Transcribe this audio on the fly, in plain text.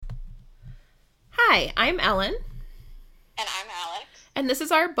Hi, I'm Ellen. And I'm Alex. And this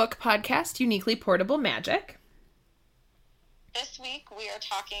is our book podcast, Uniquely Portable Magic. This week we are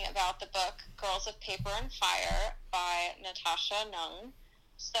talking about the book Girls of Paper and Fire by Natasha Nung.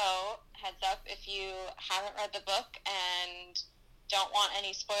 So, heads up, if you haven't read the book and don't want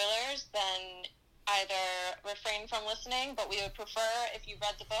any spoilers, then either refrain from listening, but we would prefer if you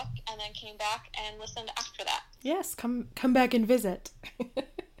read the book and then came back and listened after that. Yes, come back and visit.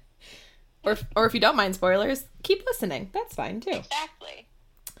 Or if you don't mind spoilers, keep listening. That's fine too. Exactly.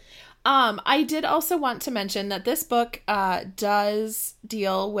 I did also want to mention that this book does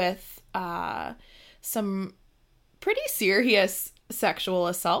deal with some pretty serious sexual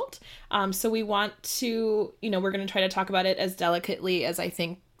assault. So we want to, we're going to try to talk about it as delicately as I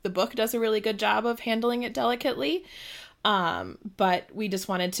think the book does a really good job of handling it delicately. But we just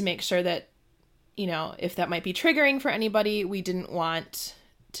wanted to make sure that, if that might be triggering for anybody, we didn't want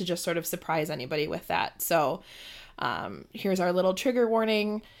to just sort of surprise anybody with that. So here's our little trigger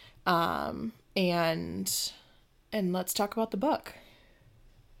warning. And let's talk about the book.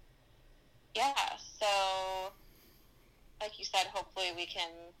 Yeah, so like you said, hopefully we can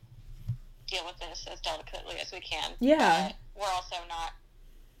deal with this as delicately as we can. Yeah. But we're also not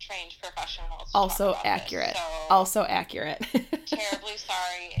trained professionals. Also accurate. This, so also accurate. Terribly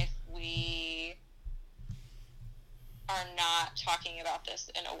sorry if we are not talking about this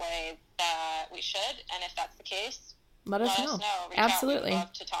in a way that we should, and if that's the case, let us know. Reach Absolutely. Out. We'd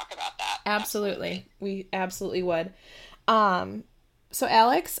love to talk about that. Absolutely. We absolutely would. So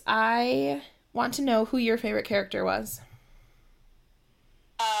Alex, I want to know who your favorite character was.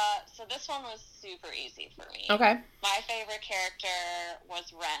 So this one was super easy for me. Okay. My favorite character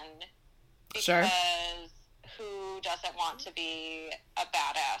was Ren. Because Sure. who doesn't want to be a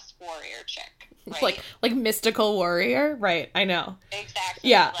badass warrior chick, right? Like mystical warrior? Right, I know.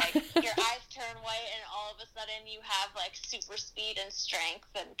 Exactly. Yeah. Like, your eyes turn white and all of a sudden you have, like, super speed and strength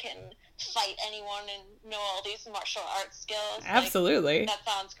and can fight anyone and know all these martial arts skills. Absolutely. Like, that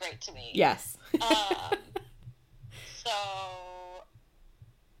sounds great to me. Yes. So,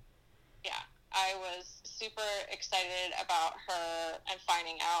 yeah, I was super excited about her and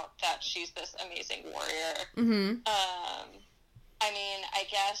finding out that she's this amazing warrior. Mm-hmm. I mean, I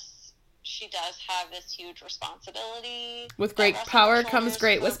guess she does have this huge responsibility. With great power comes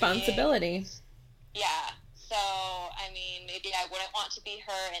great responsibility. Yeah. So, I mean, maybe I wouldn't want to be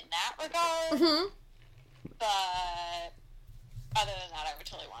her in that regard. Mm-hmm. But other than that, I would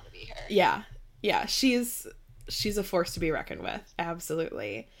totally want to be her. Yeah. Yeah. She's a force to be reckoned with.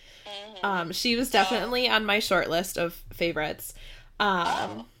 Absolutely. Mm-hmm. She was definitely on my short list of favorites.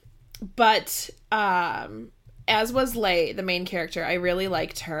 But as was Lei, the main character, I really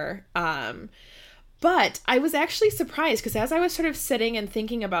liked her. But I was actually surprised because as I was sort of sitting and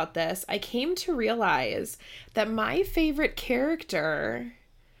thinking about this, I came to realize that my favorite character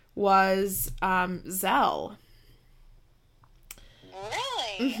was Zell.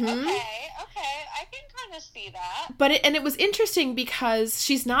 Really? Mm-hmm. Okay. I can kind of see that. But it was interesting because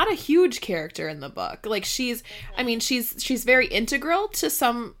she's not a huge character in the book. Like she's very integral to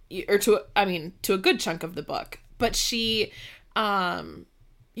to a good chunk of the book. But she,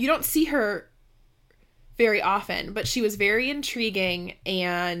 you don't see her very often, but she was very intriguing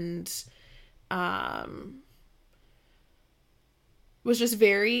and, was just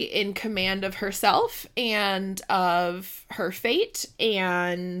very in command of herself and of her fate.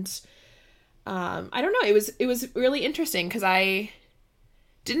 And, I don't know. It was really interesting because I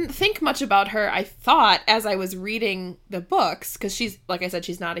didn't think much about her. I thought as I was reading the books, because she's, like I said,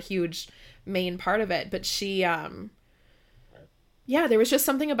 she's not a huge main part of it, but she, there was just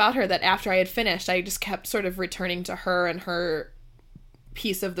something about her that after I had finished, I just kept sort of returning to her and her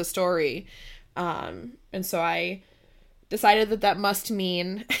piece of the story. And so I decided that must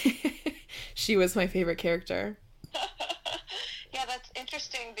mean she was my favorite character. Yeah, that's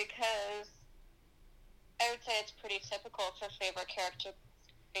interesting because I would say it's pretty typical for favorite characters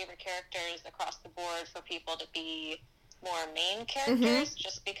across the board for people to be more main characters,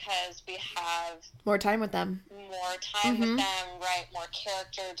 just because we have more time with them, with them, right? More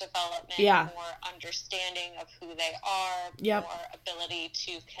character development, more understanding of who they are, more ability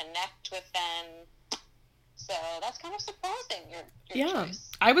to connect with them. So that's kind of surprising. Your choice.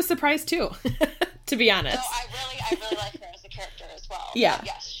 I was surprised too, to be honest. So I really like her as a character as well. Yeah. But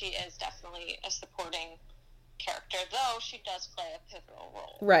yes, she is definitely a supporting character, though she does play a pivotal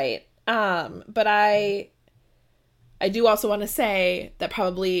role. Right. But I do also want to say that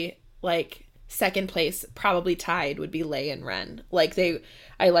probably, like, second place, probably tied, would be Lei and Ren. Like,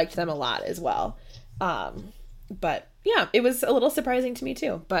 I liked them a lot as well. But, yeah, it was a little surprising to me,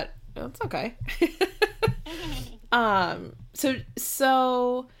 too. But That's okay.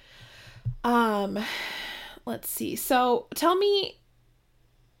 So, let's see. So, tell me,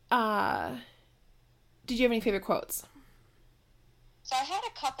 did you have any favorite quotes? So I had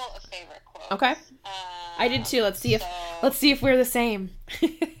a couple of favorite quotes. Okay. I did too. Let's see if we're the same.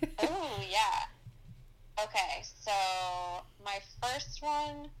 Oh, yeah. Okay, so my first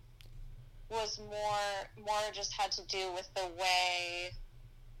one was more just had to do with the way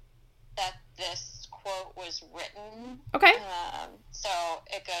that this quote was written. Okay. So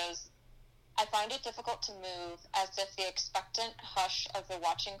it goes, I find it difficult to move as if the expectant hush of the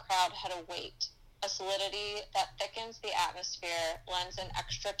watching crowd had a weight, a solidity that thickens the atmosphere, lends an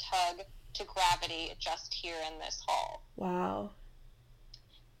extra tug to gravity just here in this hall. Wow.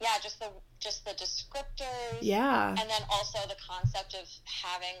 Yeah, just the descriptors. Yeah. And then also the concept of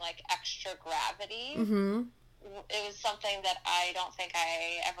having, like, extra gravity. Mm-hmm. It was something that I don't think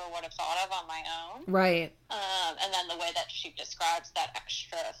I ever would have thought of on my own. Right. And then the way that she describes that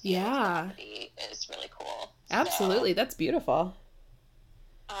extra feel of gravity is really cool. Absolutely. So, that's beautiful.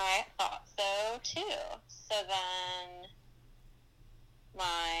 I thought so, too. So then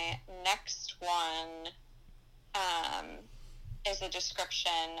my next one is a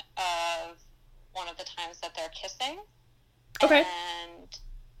description of one of the times that they're kissing. Okay. And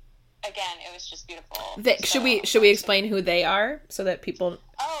again, it was just beautiful. Should we explain who they are so that people...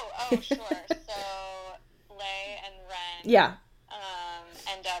 Oh, sure. So Lei and Ren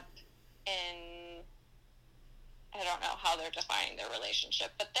end up in... I don't know how they're defining their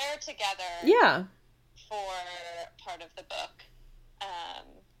relationship, but they're together for part of the book,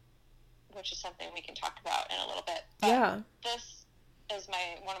 which is something we can talk about in a little bit. But this is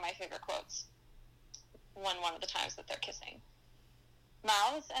one of my favorite quotes. One of the times that they're kissing.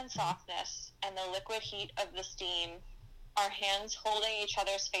 Mouths and softness and the liquid heat of the steam, our hands holding each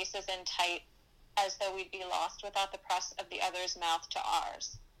other's faces in tight, as though we'd be lost without the press of the other's mouth to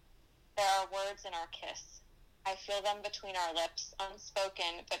ours. There are words in our kiss. I feel them between our lips,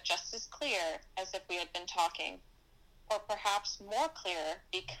 unspoken, but just as clear as if we had been talking. Or perhaps more clear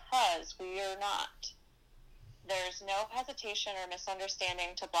because we are not. There's no hesitation or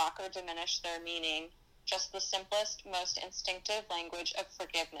misunderstanding to block or diminish their meaning, just the simplest, most instinctive language of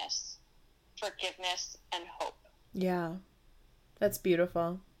forgiveness. Forgiveness and hope. Yeah. That's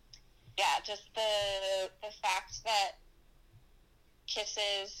beautiful. Yeah, just the fact that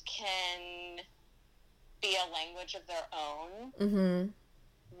kisses can be a language of their own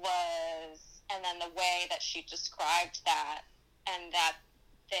was, and then the way that she described that, and that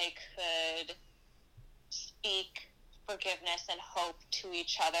they could speak forgiveness and hope to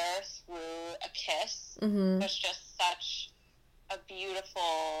each other through a kiss was just such a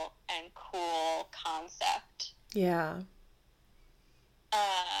beautiful and cool concept. Yeah.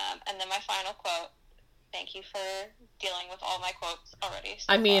 And then my final quote. Thank you for dealing with all my quotes already.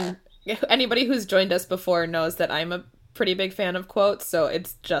 I mean, anybody who's joined us before knows that I'm a pretty big fan of quotes, so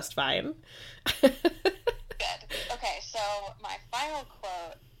it's just fine. Good. Okay, so my final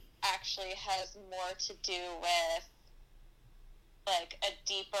quote actually has more to do with, like, a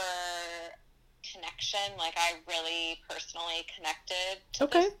deeper connection. Like, I really personally connected to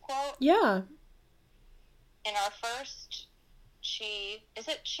this quote. Yeah. In our first Chi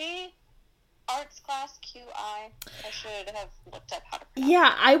arts class, QI? I should have looked up how to pronounce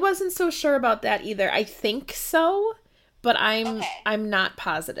it. I wasn't so sure about that either. I think so, but I'm not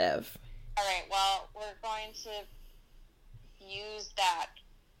positive. All right, well, we're going to use that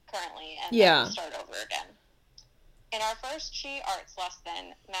currently and then start over again. In our first Chi arts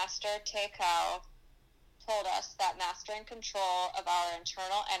lesson, Master Te Kao told us that mastering control of our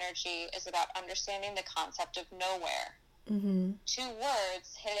internal energy is about understanding the concept of nowhere. Mm-hmm. 2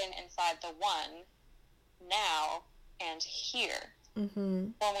 words hidden inside the one, now and here. Mm-hmm.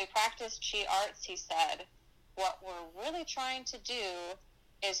 When we practice Chi arts, he said, what we're really trying to do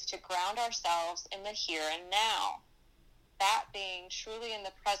is to ground ourselves in the here and now. That being truly in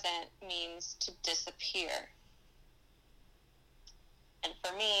the present means to disappear. And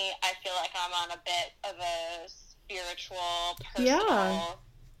for me, I feel like I'm on a bit of a spiritual, personal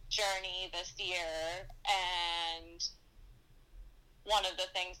journey this year, and one of the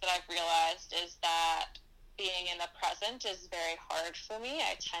things that I've realized is that being in the present is very hard for me.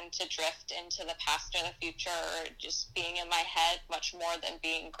 I tend to drift into the past or the future, or just being in my head much more than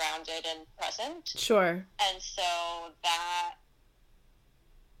being grounded and present. Sure. And so that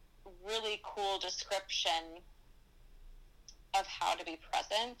really cool description of how to be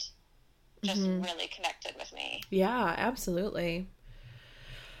present just really connected with me. Yeah, absolutely.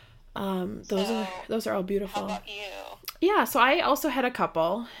 Those are all beautiful. How about you? Yeah, so I also had a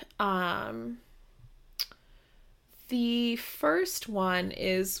couple. The first one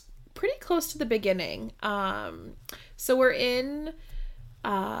is pretty close to the beginning. So we're in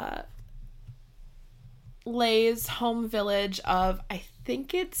Lei's home village of, I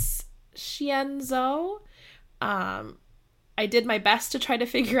think it's Xianzhou. I did my best to try to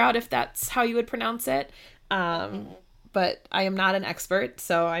figure out if that's how you would pronounce it. But I am not an expert,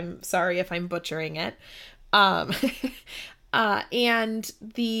 so I'm sorry if I'm butchering it. And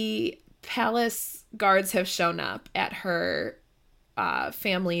the palace guards have shown up at her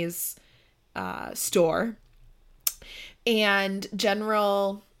family's store. And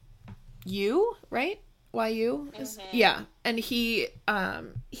General Yu, right? YU? Yeah. And he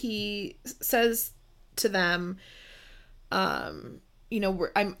says to them,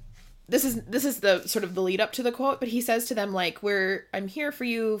 this is the sort of the lead up to the quote, but he says to them, like, I'm here for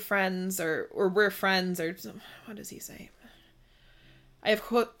you, friends, or we're friends, or what does he say? I, of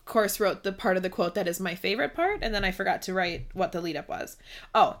course, wrote the part of the quote that is my favorite part, and then I forgot to write what the lead up was.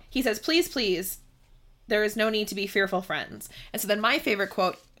 Oh, he says, please, please, there is no need to be fearful, friends. And so then my favorite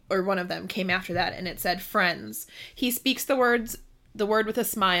quote, or one of them, came after that, and it said, friends. He speaks the word with a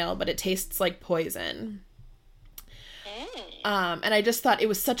smile, but it tastes like poison. And I just thought it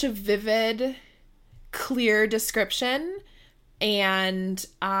was such a vivid, clear description, and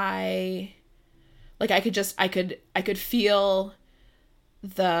I could feel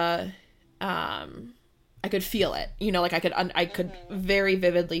the, I could feel it, like I could very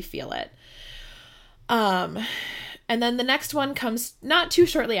vividly feel it. And then the next one comes not too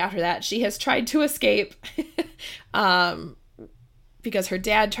shortly after that. She has tried to escape, because her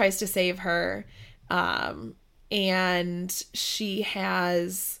dad tries to save her, and she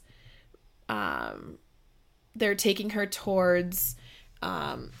has, they're taking her towards,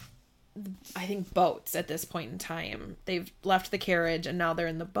 I think boats at this point in time. They've left the carriage and now they're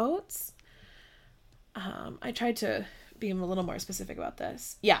in the boats. I tried to be a little more specific about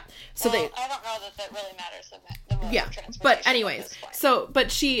this. Yeah. So I don't know that really matters. The mode of transportation. But anyways,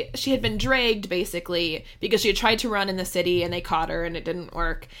 but she had been dragged basically because she had tried to run in the city and they caught her and it didn't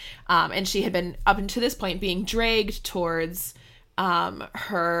work. And she had been up until this point being dragged towards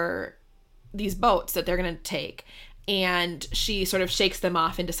these boats that they're going to take. And she sort of shakes them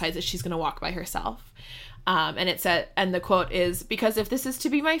off and decides that she's going to walk by herself. And the quote is, because if this is to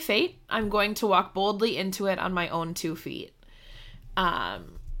be my fate, I'm going to walk boldly into it on my own 2 feet.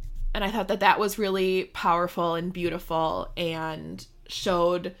 And I thought that was really powerful and beautiful and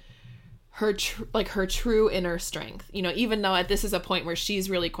showed her true inner strength. Even though this is a point where she's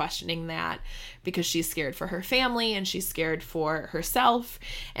really questioning that because she's scared for her family and she's scared for herself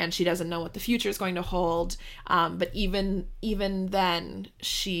and she doesn't know what the future is going to hold. But even then,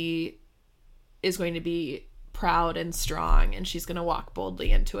 she is going to be proud and strong and she's going to walk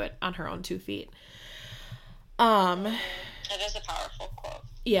boldly into it on her own 2 feet. It is a powerful quote.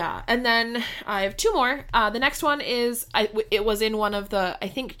 Yeah, and then I have 2 more. The next one is, it was in one of the, I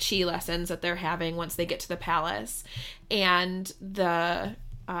think, chi lessons that they're having once they get to the palace, and their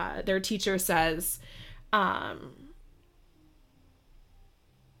teacher says,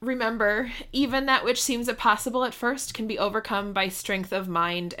 remember, even that which seems impossible at first can be overcome by strength of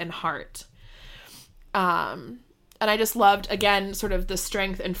mind and heart. And I just loved, again, sort of the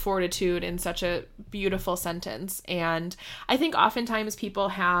strength and fortitude in such a beautiful sentence. And I think oftentimes people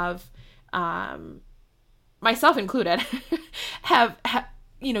have, myself included, have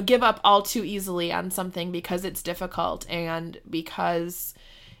give up all too easily on something because it's difficult and because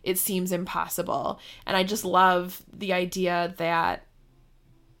it seems impossible. And I just love the idea that,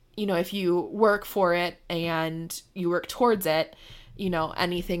 if you work for it and you work towards it,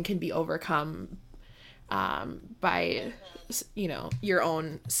 anything can be overcome by, your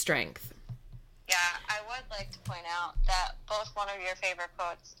own strength. Yeah, I would like to point out that both one of your favorite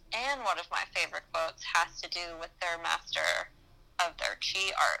quotes and one of my favorite quotes has to do with their master of their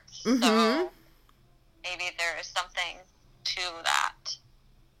chi arts. Mm-hmm. So maybe there is something to that,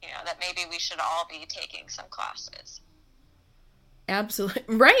 that maybe we should all be taking some classes. Absolutely.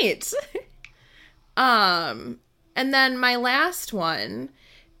 Right. And then my last one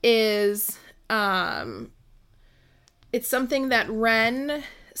is, it's something that Ren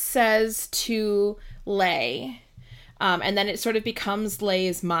says to Lei, and then it sort of becomes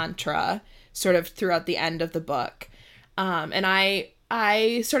Lei's mantra sort of throughout the end of the book. And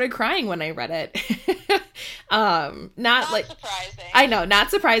I started crying when I read it. Not surprising. I know, not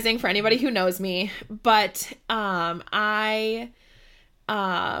surprising for anybody who knows me, but I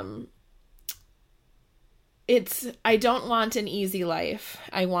don't want an easy life.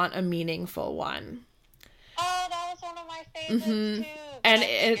 I want a meaningful one. Oh, that was one of my favorites too. And I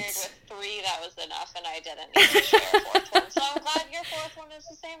figured with 3 that was enough, and I didn't need to share a 4th one. So I'm glad your 4th one is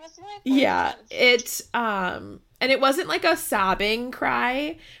the same as my 4th one. And it wasn't like a sobbing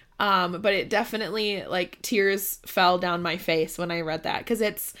cry, but it definitely, like, tears fell down my face when I read that, because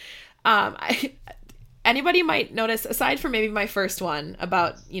it's anybody might notice, aside from maybe my first one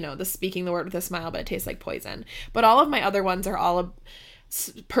about, the speaking the word with a smile, but it tastes like poison. But all of my other ones are all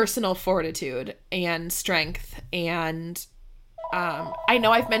personal fortitude and strength. And I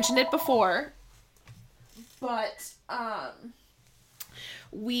know I've mentioned it before, but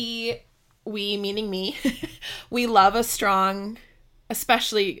we meaning me, we love a strong,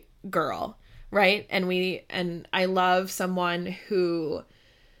 especially girl, right? And I love someone who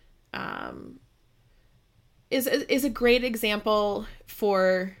is a great example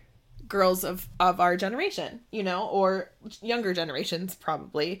for girls of our generation, or younger generations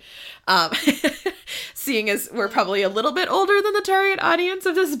probably, seeing as we're probably a little bit older than the target audience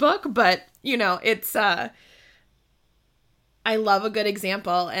of this book, but it's I love a good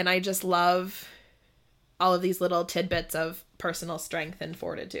example, and I just love all of these little tidbits of personal strength and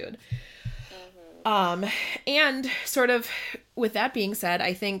fortitude. And sort of with that being said,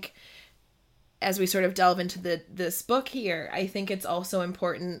 I think as we sort of delve into this book here, I think it's also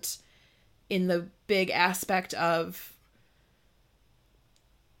important in the big aspect of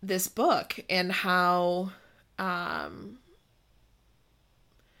this book and how, and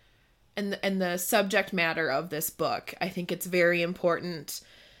the subject matter of this book. I think it's very important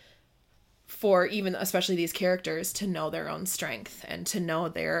for even, especially these characters, to know their own strength and to know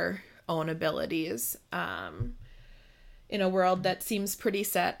their own abilities, in a world that seems pretty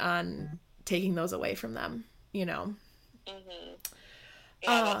set on taking those away from them, Yeah,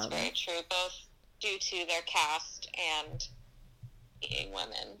 that's very true, both due to their cast and being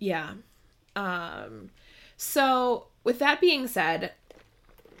women. Yeah. So with that being said,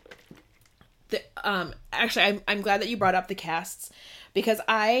 actually, I'm glad that you brought up the casts, because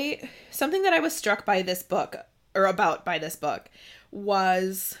something that I was struck by this book, or about by this book,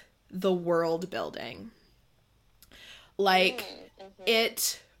 was the world building. Like,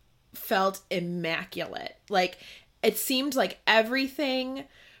 it felt immaculate. Like, it seemed like everything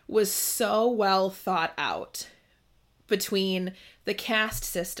was so well thought out between the caste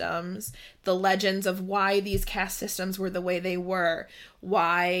systems, the legends of why these caste systems were the way they were,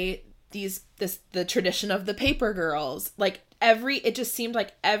 why the tradition of the paper girls, like it just seemed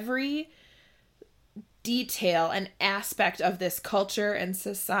like every detail and aspect of this culture and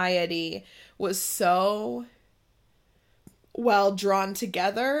society was so well drawn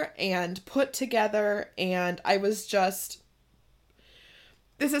together and put together, and I was just,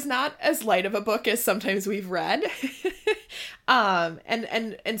 this is not as light of a book as sometimes we've read.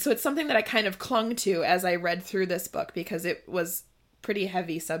 And so it's something that I kind of clung to as I read through this book, because it was pretty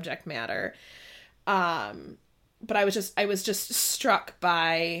heavy subject matter. But I was just struck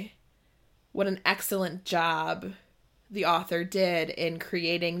by what an excellent job the author did in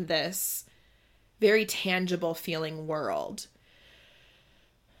creating this very tangible feeling world.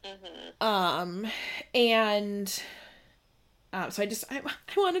 So I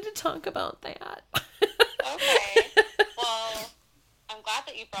wanted to talk about that. Okay. Well, I'm glad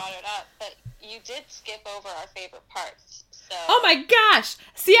that you brought it up, but you did skip over our favorite parts. So. Oh my gosh!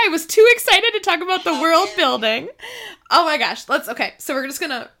 See, I was too excited to talk about the world building. Oh my gosh. Okay, so we're just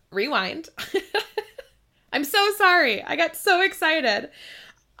gonna rewind. I'm so sorry. I got so excited.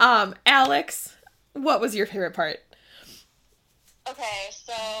 Alex, what was your favorite part? Okay,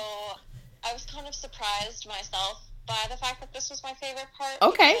 so I was kind of surprised myself by the fact that this was my favorite part.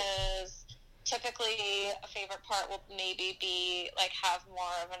 Okay. Because typically a favorite part will maybe be, like, have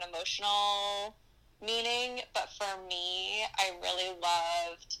more of an emotional meaning, but for me, I really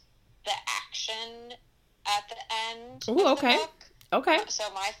loved the action at the end of the book. Okay. So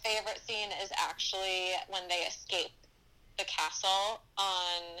my favorite scene is actually when they escape the castle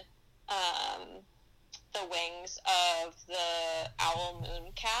on the wings of the Owl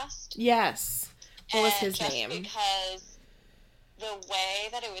Moon cast. Yes. What was his name? Because the way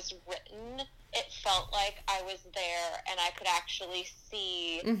that it was written, it felt like I was there and I could actually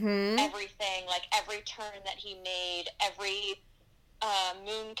see everything, like every turn that he made, every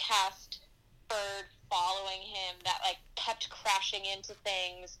Mooncast bird following him that, like, kept crashing into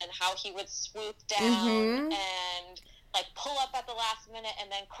things, and how he would swoop down and, like, pull up at the last minute and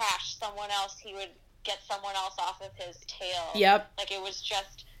then crash someone else. He would get someone else off of his tail. Yep. Like, it was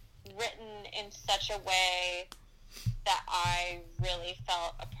just written in such a way that I really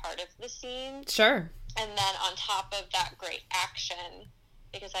felt a part of the scene. Sure. And then on top of that great action,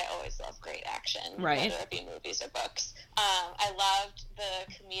 because I always love great action, right, whether it be movies or books. I loved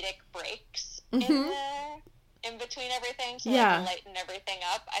the comedic breaks in between everything, so like to lighten everything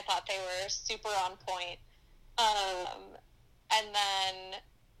up. I thought they were super on point. And then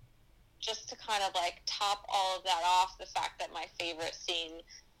just to kind of like top all of that off, the fact that my favorite scene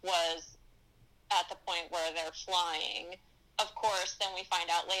was at the point where they're flying. Of course, then we find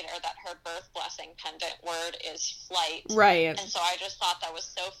out later that her birth blessing pendant word is flight. Right. And so I just thought that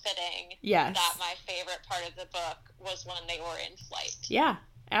was so fitting. Yes. That my favorite part of the book was when they were in flight. Yeah,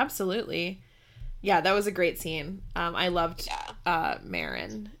 absolutely. Yeah, that was a great scene. I loved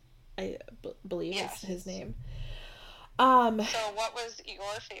Marin, I believe is his name. So what was your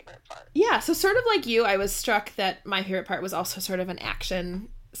favorite part? Yeah, so sort of like you, I was struck that my favorite part was also sort of an action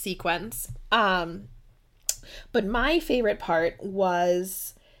sequence. But my favorite part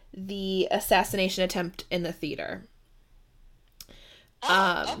was the assassination attempt in the theater.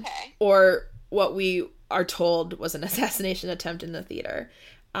 Okay. Or what we are told was an assassination attempt in the theater.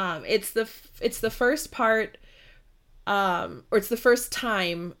 It's the first part, or it's the first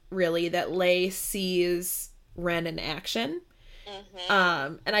time really that Lei sees Ren in action.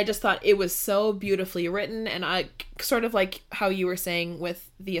 And I just thought it was so beautifully written, and I sort of like how you were saying with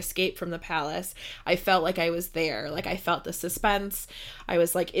the escape from the palace, I felt like I was there. Like I felt the suspense. I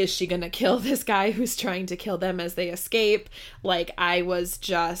was like, is she gonna kill this guy who's trying to kill them as they escape? Like I was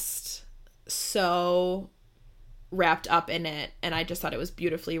just so wrapped up in it, and I just thought it was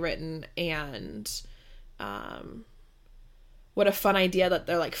beautifully written. And what a fun idea that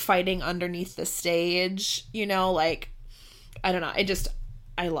they're like fighting underneath the stage, you know, like I don't know.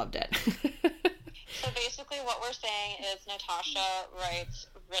 I loved it. So basically what we're saying is Natasha writes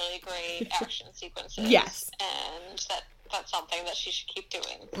really great action sequences. Yes. And that's something that she should keep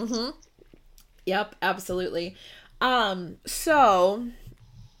doing. Mm-hmm. Yep, absolutely. So...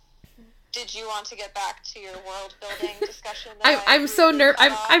 Did you want to get back to your world building discussion? I'm so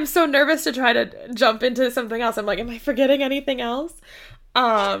nervous to try to jump into something else. I'm like, am I forgetting anything else?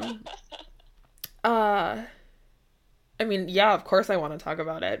 I mean, yeah, of course I want to talk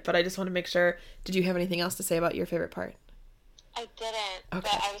about it, but I just want to make sure. Did you have anything else to say about your favorite part? I didn't, okay.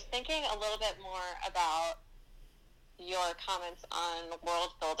 But I was thinking a little bit more about your comments on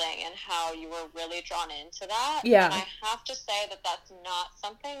world building and how you were really drawn into that. Yeah. And I have to say that that's not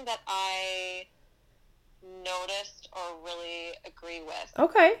something that I noticed or really agree with.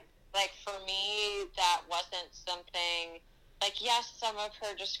 Okay. Like, for me, that wasn't something... Like, yes, some of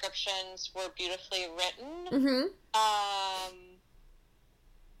her descriptions were beautifully written,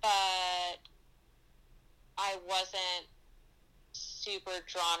 but I wasn't super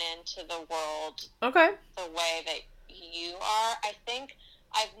drawn into the world the way that you are. I think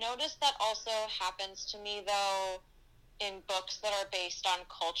I've noticed that also happens to me, though, in books that are based on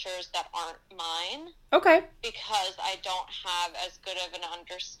cultures that aren't mine. Okay. Because I don't have as good of an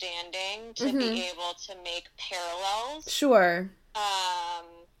understanding to be able to make parallels. Sure.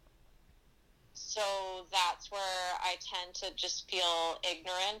 So that's where I tend to just feel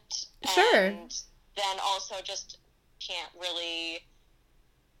ignorant. Sure. And then also just can't really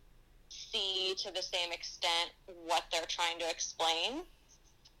see to the same extent what they're trying to explain.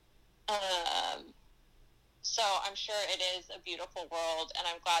 So I'm sure it is a beautiful world, and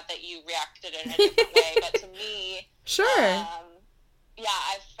I'm glad that you reacted in a different way. But to me, sure,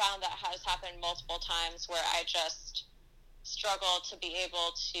 I've found that has happened multiple times where I just struggle to be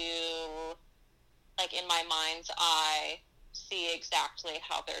able to, like, in my mind's eye, see exactly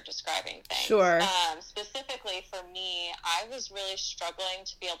how they're describing things. Sure. Specifically for me, I was really struggling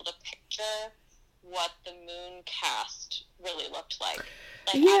to be able to picture what the moon cast really looked like.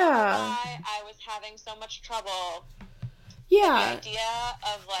 Like, I don't know why I was having so much trouble. Yeah. The idea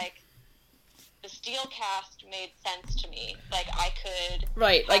of, like, the steel cast made sense to me. Like, I could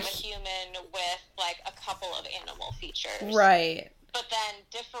have a human with, like, a couple of animal features. Right. But then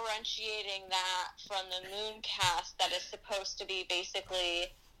differentiating that from the moon cast that is supposed to be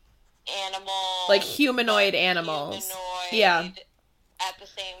basically animal... Like humanoid animals. Humanoid at the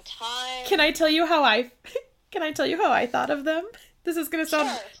same time. Can I tell you how I thought of them? This is gonna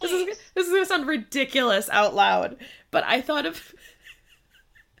sound this is gonna sound ridiculous out loud, but I thought of.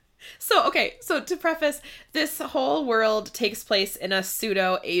 So to preface, this whole world takes place in a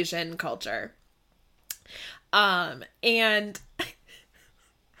pseudo Asian culture, and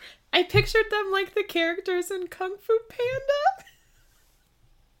I pictured them like the characters in Kung Fu Panda.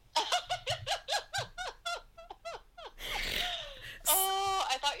 Oh,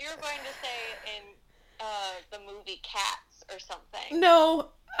 I thought you were going to say in the movie Cats or something. No,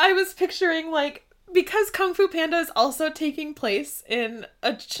 I was picturing like because Kung Fu Panda is also taking place in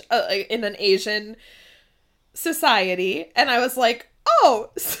in an Asian society, and I was like,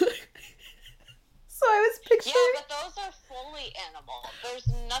 oh, so I was picturing. Yeah, but those are fully animal. There's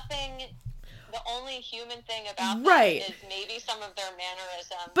nothing. The only human thing about them is maybe some of their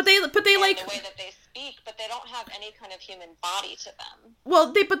mannerisms. But they like the way that they speak, but they don't have any kind of human body to them.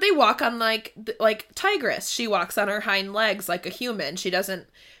 Well, they walk on like Tigress. She walks on her hind legs like a human.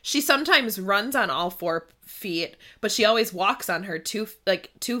 She sometimes runs on all 4 feet, but she always walks on her 2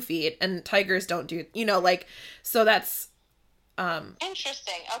 feet, and tigers don't do, so that's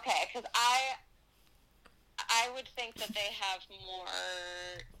interesting. Okay, because I would think that they have more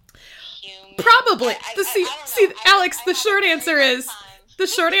human. Probably. I don't know. Alex, the short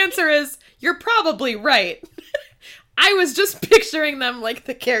answer is you're probably right. I was just picturing them like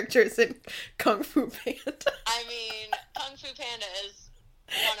the characters in Kung Fu Panda. I mean, Kung Fu Panda is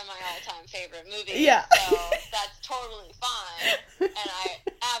one of my all-time favorite movies. Yeah. So that's totally fine, and I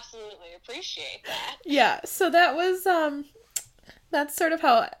absolutely appreciate that. Yeah. So that was that's sort of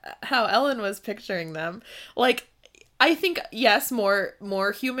how Ellen was picturing them. Like, I think, yes, more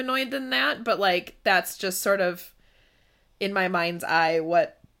humanoid than that, but, like, that's just sort of, in my mind's eye,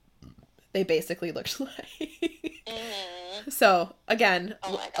 what they basically looked like. Mm-hmm. So, again,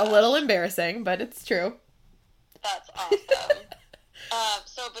 a little embarrassing, but it's true. That's awesome.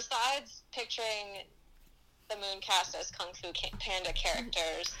 So besides picturing the Mooncast as Kung Fu Panda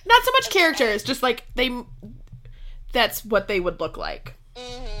characters... Not so much characters, just, like, that's what they would look like.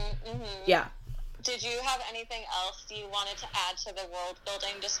 Mm-hmm, mm-hmm. Yeah. Did you have anything else you wanted to add to the world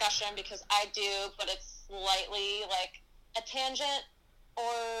building discussion? Because I do, but it's slightly like a tangent or,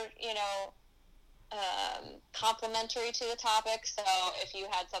 complementary to the topic. So if you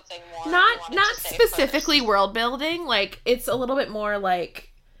had something more, not specifically first. World building. Like, it's a little bit more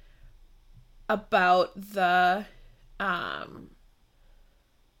like about the,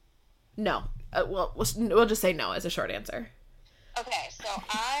 no. We'll just say no as a short answer. Okay, so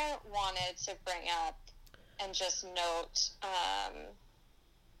I wanted to bring up and just note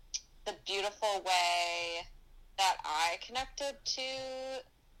the beautiful way that I connected to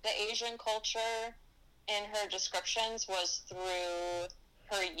the Asian culture in her descriptions was through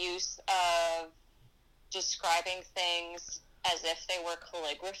her use of describing things as if they were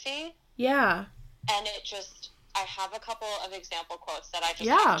calligraphy. Yeah. And I have a couple of example quotes that I just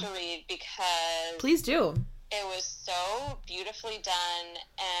have to read because... Please do. It was so beautifully done,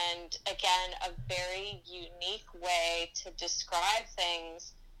 and again, a very unique way to describe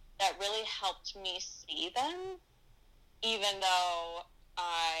things that really helped me see them, even though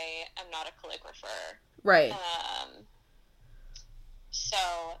I am not a calligrapher. Right. So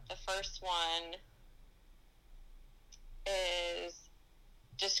the first one is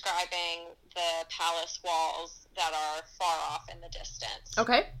describing the palace walls that are far off in the distance.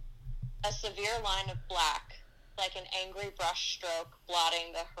 Okay. A severe line of black, like an angry brush stroke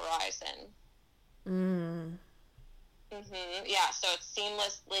blotting the horizon. Yeah, so it's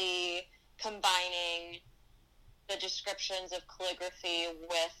seamlessly combining the descriptions of calligraphy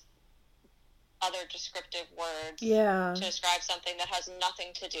with other descriptive words to describe something that has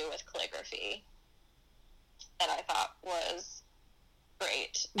nothing to do with calligraphy that I thought was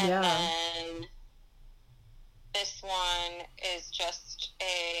great. And then this one is just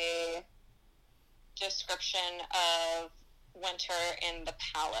a description of winter in the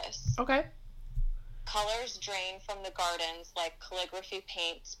palace. Okay. Colors drain from the gardens like calligraphy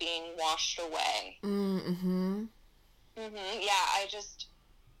paints being washed away. Yeah, I just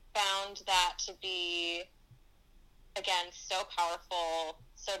found that to be, again, so powerful,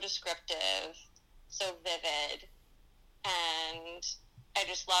 so descriptive, so vivid, and I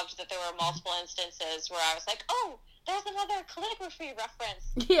just loved that there were multiple instances where I was like, oh, there's another calligraphy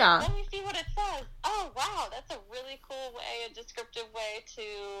reference. Yeah. Let me see what it says. Oh, wow, that's a really cool way, a descriptive way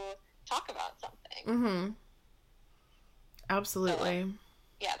to talk about something. Absolutely. So,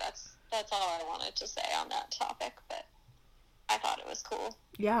 yeah, that's all I wanted to say on that topic, but I thought it was cool.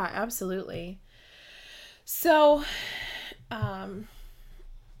 Yeah, absolutely. So,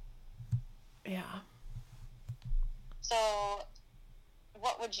 yeah. So,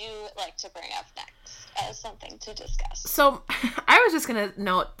 what would you like to bring up next as something to discuss? So, I was just going to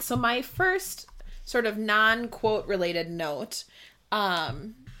note, so my first sort of non-quote related note, I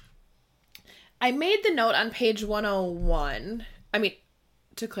made the note on page 101. I mean,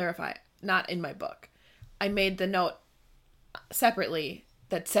 to clarify, not in my book. I made the note separately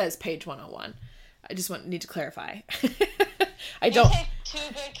that says page 101. I just need to clarify. You take too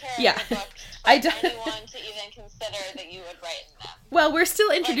good care of the books for anyone to even consider that you would write in them. Well, we're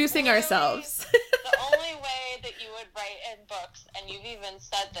still introducing ourselves. The write in books, and you've even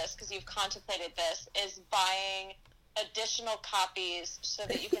said this because you've contemplated this, is buying additional copies so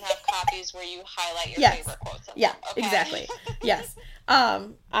that you can have copies where you highlight your favorite quotes. Yeah, okay? Exactly. Yes. I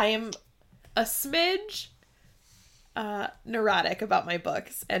am a smidge neurotic about my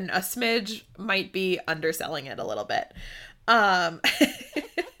books, and a smidge might be underselling it a little bit. But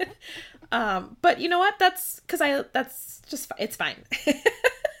you know what? That's just, it's fine.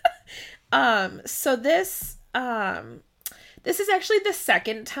 So this is actually the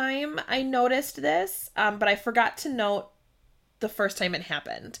second time I noticed this, but I forgot to note the first time it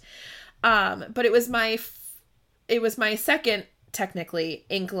happened. But it was my second, technically,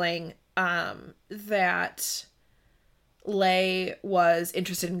 inkling, that Leigh was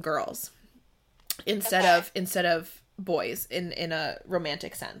interested in girls instead of boys in a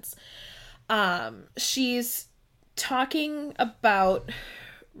romantic sense. She's talking about,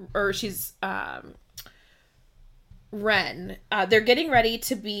 or she's, Ren, they're getting ready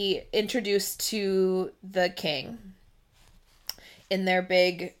to be introduced to the king in their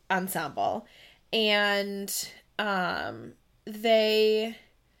big ensemble, and they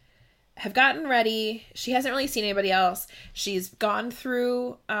have gotten ready. She hasn't really seen anybody else. She's gone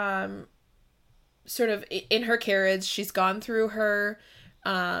through, sort of in her carriage, she's gone through her,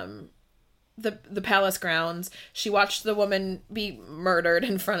 the palace grounds. She watched the woman be murdered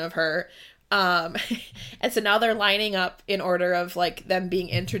in front of her. And so now they're lining up in order of, like, them being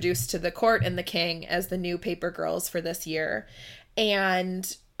introduced to the court and the king as the new paper girls for this year.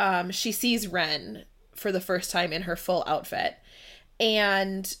 And she sees Ren for the first time in her full outfit.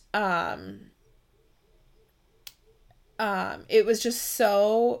 And it was just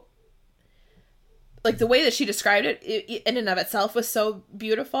so, like, the way that she described it in and of itself was so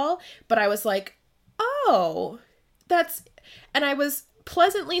beautiful. But I was like, oh, and I was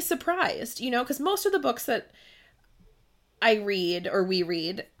pleasantly surprised, you know, because most of the books that I read, or we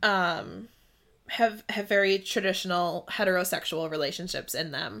read, have very traditional heterosexual relationships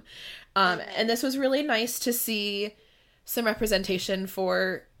in them. And this was really nice to see some representation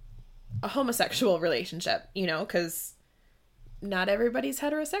for a homosexual relationship, you know, because not everybody's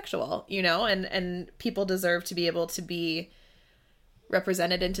heterosexual, you know, and people deserve to be able to be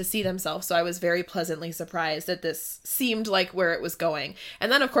represented and to see themselves. So I was very pleasantly surprised that this seemed like where it was going.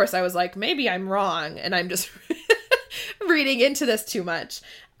 And then, of course, I was like, maybe I'm wrong and I'm just reading into this too much.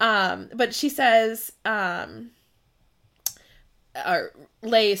 But she says,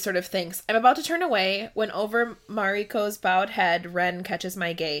 Leigh sort of thinks, I'm about to turn away when over Mariko's bowed head, Ren catches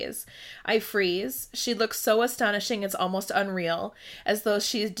my gaze. I freeze. She looks so astonishing it's almost unreal, as though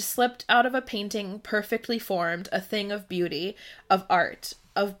she'd slipped out of a painting perfectly formed, a thing of beauty, of art,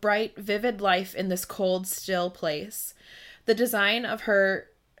 of bright, vivid life in this cold, still place. The design of her,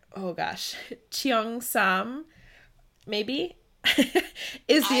 oh gosh, Cheong Sam, maybe? Don't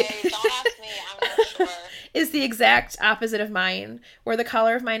ask me, I'm not sure. Is the exact opposite of mine. Where the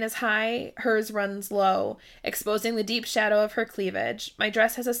collar of mine is high, hers runs low, exposing the deep shadow of her cleavage. My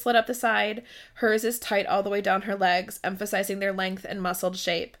dress has a slit up the side, hers is tight all the way down her legs, emphasizing their length and muscled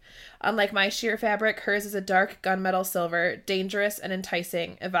shape. Unlike my sheer fabric, hers is a dark gunmetal silver, dangerous and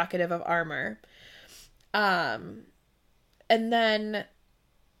enticing, evocative of armor. And then,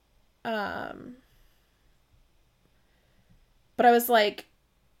 but I was like,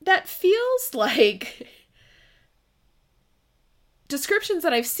 that feels like descriptions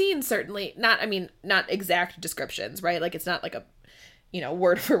that I've seen, certainly. Not exact descriptions, right? Like, it's not like a, you know,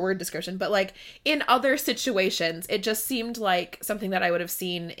 word for word description, but like in other situations, it just seemed like something that I would have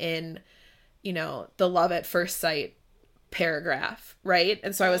seen in, you know, the love at first sight paragraph, right?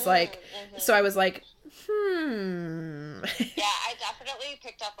 And so I was like, Yeah, I definitely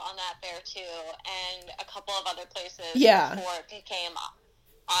picked up on that there too, and a couple of other places before it became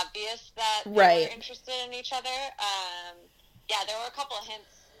obvious that they were interested in each other. Yeah, there were a couple of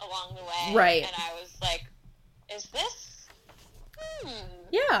hints along the way, and I was like, is this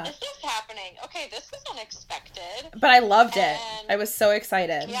happening? Okay, this is unexpected. But I loved it. I was so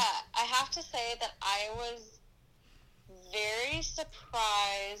excited. Yeah, I have to say that I was very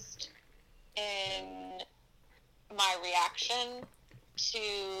surprised in my reaction to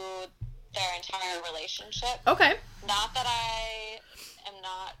their entire relationship. Okay. Not that I am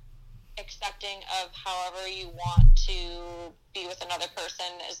not accepting of however you want to be with another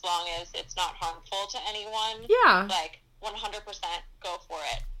person, as long as it's not harmful to anyone. Yeah. Like, 100% go for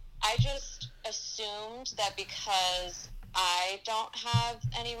it. I just assumed that because I don't have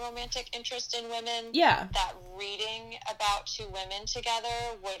any romantic interest in women, that reading about two women together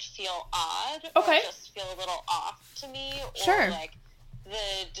would feel odd, or just feel a little off to me, or like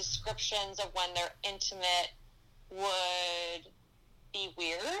the descriptions of when they're intimate would be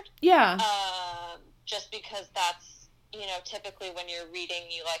weird. Yeah. Just because that's, typically when you're reading,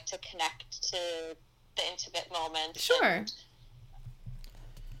 you like to connect to the intimate moment. Sure. And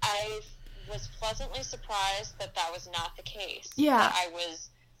I was pleasantly surprised that was not the case. Yeah. That I was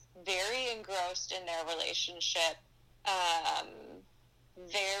very engrossed in their relationship,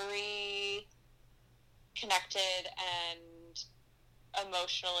 very connected and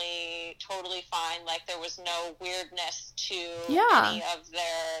emotionally totally fine. Like, there was no weirdness to any of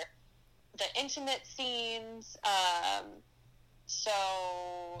the intimate scenes. So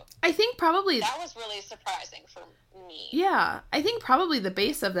I think probably that was really surprising for me. Yeah. I think probably the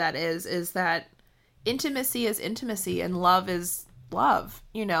base of that is that intimacy is intimacy and love is love,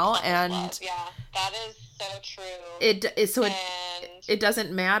 and love. Yeah, that is so true. It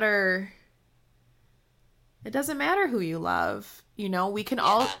doesn't matter. It doesn't matter who you love. We can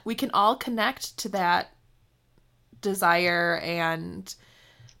all connect to that desire and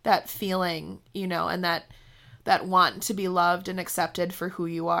that feeling, and that want to be loved and accepted for who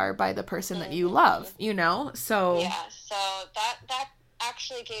you are by the person that you love, so yeah, so that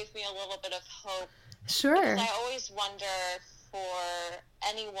actually gave me a little bit of hope. Sure. Because I always wonder, for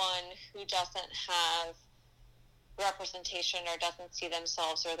anyone who doesn't have representation or doesn't see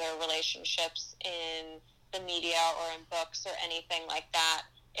themselves or their relationships in the media or in books or anything like that,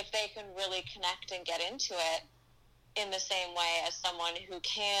 if they can really connect and get into it in the same way as someone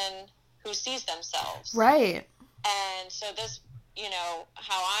who sees themselves. Right. And so this,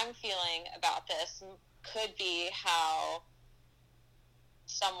 how I'm feeling about this could be how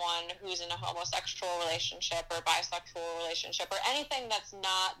someone who's in a homosexual relationship or bisexual relationship or anything that's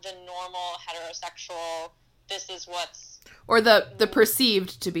not the normal heterosexual, this is what's... Or the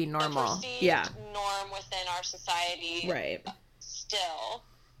perceived to be normal. The perceived norm within our society. Right. Still.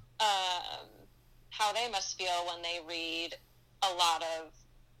 How they must feel when they read a lot of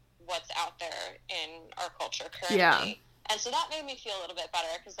what's out there in our culture currently. Yeah. And so that made me feel a little bit better,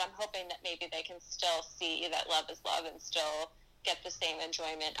 because I'm hoping that maybe they can still see that love is love and still get the same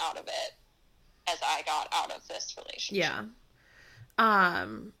enjoyment out of it as I got out of this relationship. Yeah.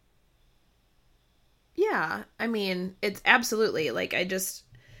 Yeah, I mean, it's absolutely, like, I just,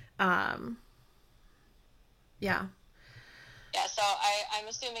 yeah. Yeah, so I'm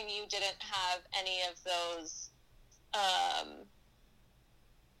assuming you didn't have any of those,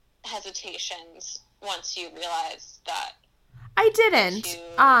 hesitations once you realized that I didn't.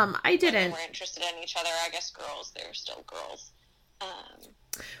 I didn't. We're interested in each other. I guess girls, they're still girls.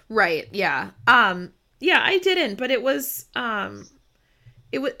 Right. Yeah. Yeah, I didn't, but it was,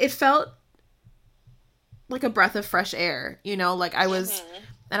 it felt like a breath of fresh air, like I was,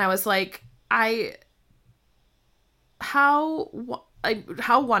 and I was like, how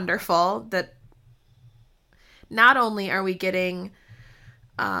wonderful that not only are we getting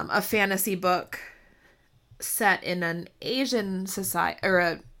a fantasy book set in an Asian society or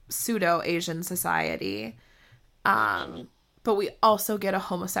a pseudo Asian society, but we also get a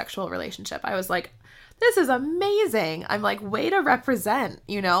homosexual relationship. I was like, this is amazing. I'm like, way to represent,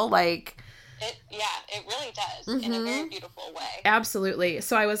 like. It really does, in a very beautiful way. Absolutely.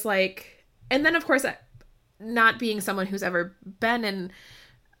 So I was like, and then of course, not being someone who's ever been in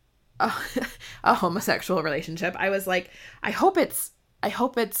a homosexual relationship, I was like, I hope it's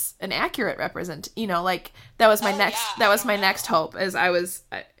an accurate like that was my next hope, as I was,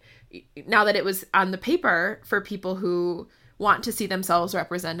 now that it was on the paper for people who want to see themselves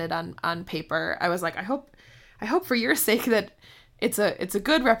represented on paper, I was like, I hope for your sake that it's a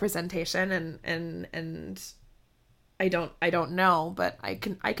good representation, and I don't know, but I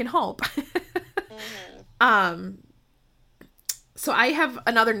can hope. So I have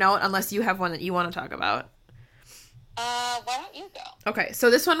another note, unless you have one that you want to talk about. Why don't you go? Okay, so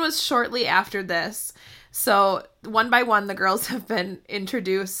this one was shortly after this. So one by one, the girls have been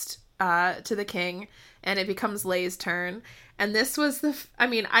introduced to the king, and it becomes Lay's turn. And this was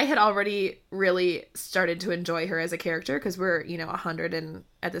I had already really started to enjoy her as a character, because we're, 100 and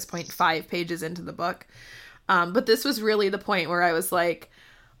at this point 5 pages into the book. But this was really the point where I was like,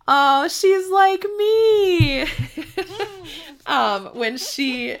 oh, she's like me. When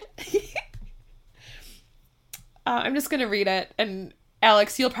she, I'm just going to read it, and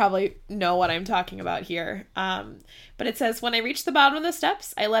Alex, you'll probably know what I'm talking about here. But it says, when I reached the bottom of the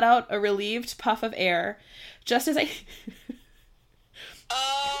steps, I let out a relieved puff of air, just as I...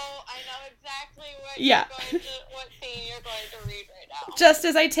 Oh, I know exactly what what scene you're going to read right now. Just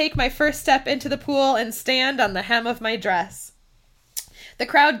as I take my first step into the pool and stand on the hem of my dress. The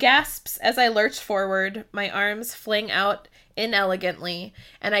crowd gasps as I lurch forward, my arms fling out inelegantly,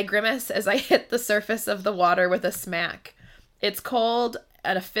 and I grimace as I hit the surface of the water with a smack. It's cold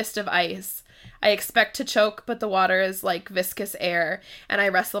and a fist of ice. I expect to choke, but the water is like viscous air, and I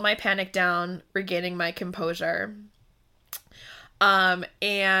wrestle my panic down, regaining my composure. And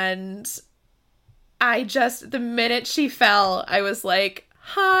the minute she fell, I was like,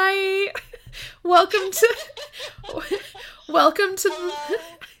 hi, welcome to, Hello,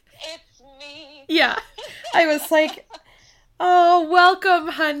 it's me. Yeah. I was like, oh, welcome,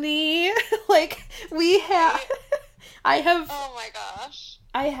 honey. Like, Oh my gosh.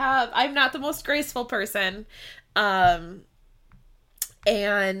 I'm not the most graceful person. And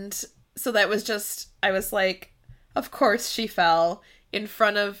so that was just, I was like, of course she fell in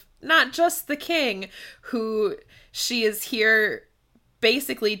front of not just the king, who she is here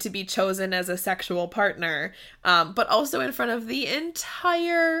basically to be chosen as a sexual partner, but also in front of the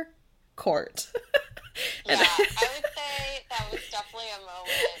entire court. Yeah, I would say that was definitely a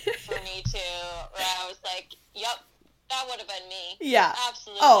moment for me too, where I was like, yep, that would have been me. Yeah.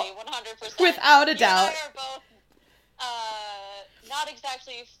 Absolutely, Oh, 100%. without a doubt. You and I are both not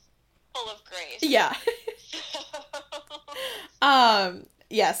exactly full of grace. Yeah.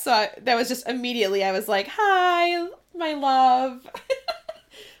 Yeah, so that was just immediately, I was like, hi, my love.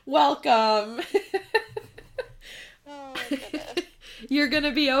 Welcome. Oh my goodness. You're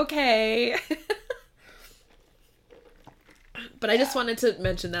gonna be okay. But I just wanted to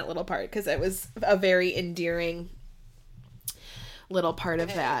mention that little part because it was a very endearing little part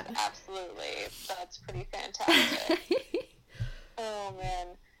of that. Absolutely. That's pretty fantastic. Oh, man.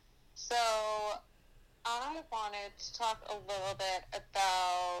 So, I wanted to talk a little bit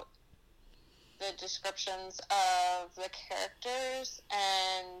about the descriptions of the characters,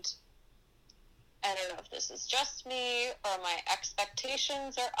 and I don't know if this is just me or my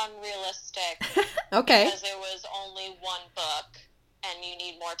expectations are unrealistic. Okay. Because it was only one book and you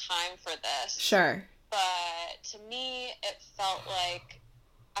need more time for this. Sure. But to me, it felt like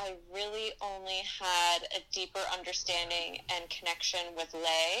I really only had a deeper understanding and connection with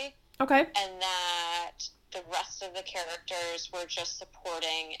Lay. Okay. And that the rest of the characters were just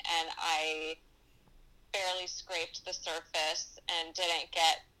supporting, and I barely scraped the surface and didn't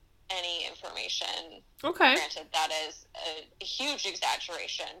get any information. Okay. Granted, that is a huge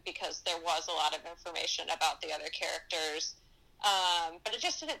exaggeration because there was a lot of information about the other characters, but it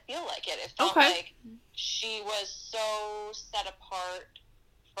just didn't feel like it. It felt like she was so set apart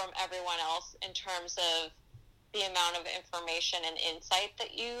from everyone else in terms of the amount of information and insight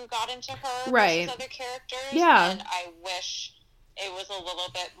that you got into her versus other characters. Yeah. And I wish it was a little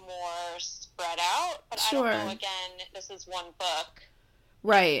bit more spread out, but Sure. I don't know, again, this is one book.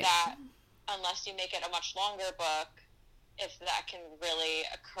 Right. That, unless you make it a much longer book, if that can really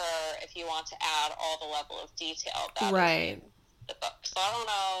occur if you want to add all the level of detail that is in the book. So I don't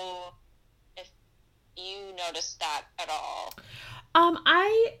know if you noticed that at all.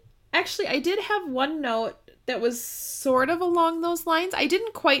 I did have one note that was sort of along those lines. I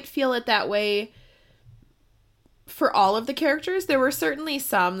didn't quite feel it that way for all of the characters. There were certainly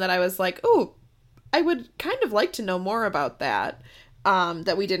some that I was like, oh, I would kind of like to know more about that.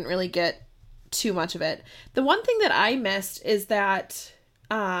 That we didn't really get too much of it. The one thing that I missed is that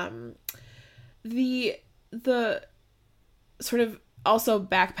the sort of also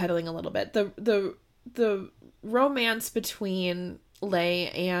backpedaling a little bit, the romance between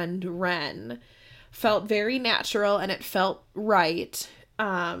Lay and Ren felt very natural and it felt right.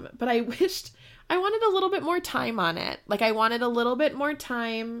 But I wanted a little bit more time on it. Like, I wanted a little bit more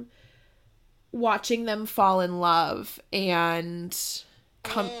time watching them fall in love and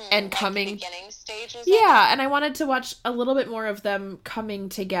coming the beginning stages. Yeah, and I wanted to watch a little bit more of them coming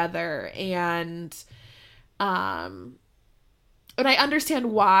together, and I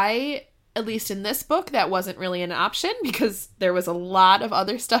understand why, at least in this book, that wasn't really an option because there was a lot of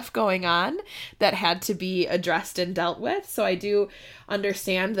other stuff going on that had to be addressed and dealt with. So I do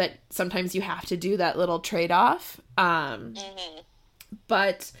understand that sometimes you have to do that little trade-off.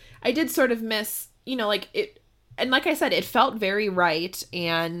 But I did sort of miss, like it, and like I said, it felt very right.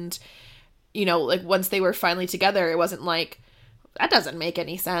 And, like once they were finally together, it wasn't like, that doesn't make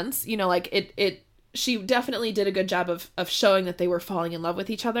any sense. She definitely did a good job of showing that they were falling in love with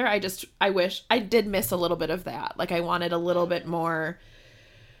each other. I wish I did miss a little bit of that. Like, I wanted a little bit more,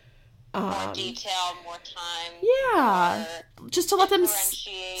 more detail, more time. Yeah. More just to let them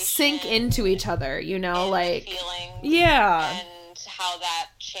sink into each other, like, feelings. Yeah. And how that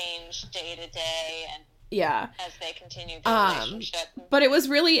changed day to day and yeah, as they continued the relationship. But it was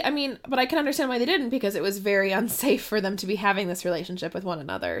really, but I can understand why they didn't, because it was very unsafe for them to be having this relationship with one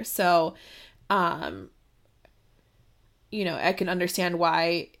another. So, you know, I can understand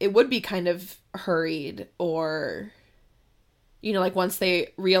why it would be kind of hurried, or, you know, like once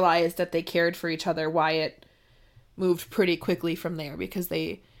they realized that they cared for each other, why it moved pretty quickly from there, because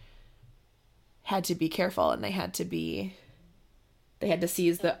they had to be careful and they had to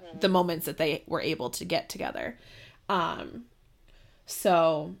seize the moments that they were able to get together.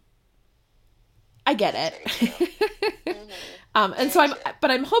 So I get it. And so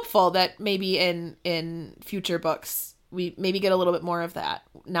I'm hopeful that maybe in future books we maybe get a little bit more of that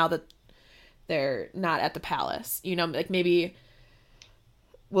now that they're not at the palace. You know, like maybe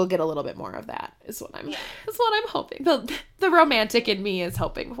we'll get a little bit more of that is what I'm hoping. The romantic in me is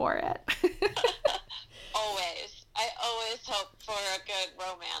hoping for it. Always. I always hope for a good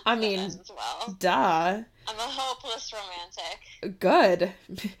romance. I mean, as well. Duh. I'm a hopeless romantic. Good.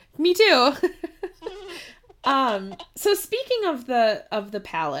 Me too. So speaking of the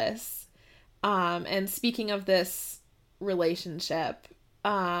palace, and speaking of this relationship,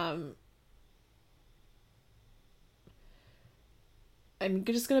 I'm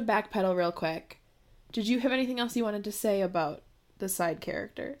just going to backpedal real quick. Did you have anything else you wanted to say about the side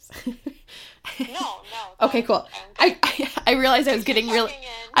characters? No. Okay, cool. I realized I was getting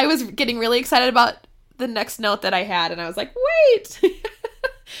really excited about the next note that I had, and I was like, wait.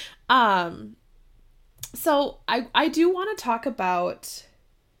 So I do want to talk about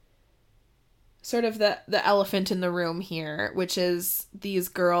sort of the elephant in the room here, which is these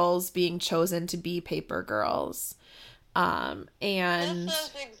girls being chosen to be paper girls. And this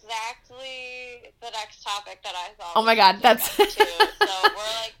is exactly the next topic that I thought. Oh my God, that's so we're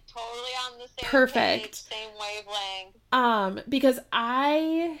like totally on the same perfect page, same wavelength. Because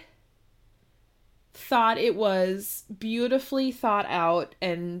I thought it was beautifully thought out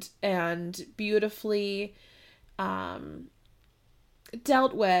and beautifully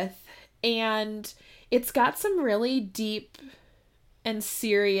dealt with, and it's got some really deep and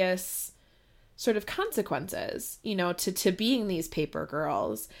serious sort of consequences, you know, to being these paper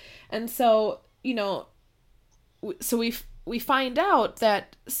girls. And so, you know, so we find out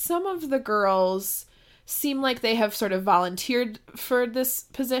that some of the girls seem like they have sort of volunteered for this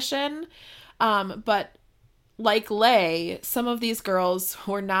position, but like Lay, some of these girls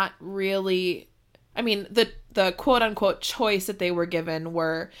were not really, I mean, the quote unquote choice that they were given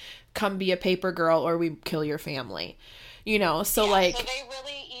were, come be a paper girl or we kill your family, you know. So so they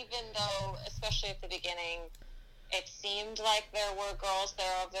really, even though especially at the beginning it seemed like there were girls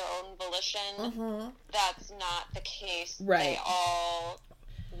there of their own volition, that's not the case. Right. They all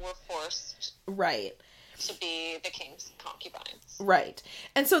were forced to be the king's concubines. Right.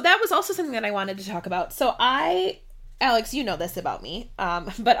 And so that was also something that I wanted to talk about. So Alex, you know this about me,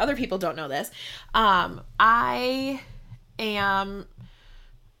 but other people don't know this. I am,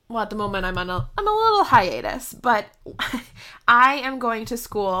 well, at the moment I'm a little hiatus, but I am going to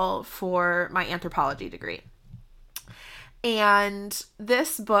school for my anthropology degree. And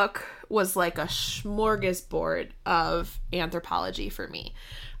this book was like a smorgasbord of anthropology for me.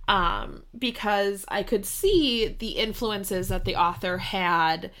 Because I could see the influences that the author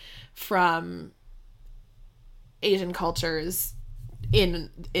had from Asian cultures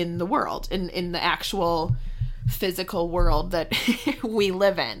in the world, in the actual physical world that we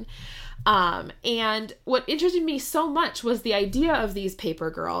live in. And what interested me so much was the idea of these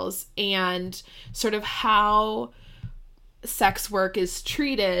paper girls and sort of how sex work is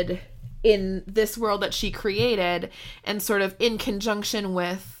treated in this world that she created, and sort of in conjunction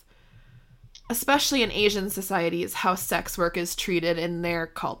with, especially in Asian societies, how sex work is treated in their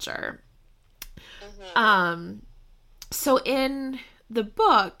culture. So in the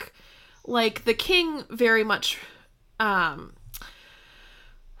book, like, the king very much, I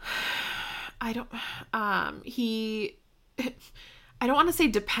don't want to say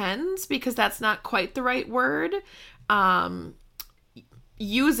depends, because that's not quite the right word.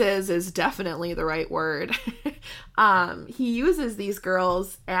 Uses is definitely the right word. He uses these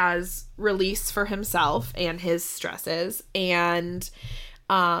girls as release for himself and his stresses, and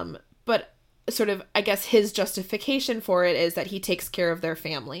but sort of, I guess, his justification for it is that he takes care of their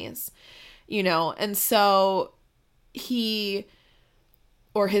families, you know. And so he,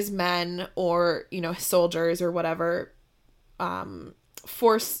 or his men, or, you know, soldiers or whatever,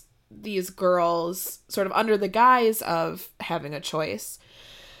 force these girls sort of under the guise of having a choice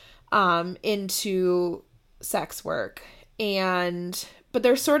into sex work. But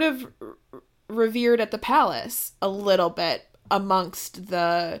they're sort of revered at the palace a little bit amongst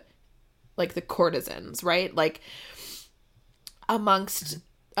the courtesans, right? Like, amongst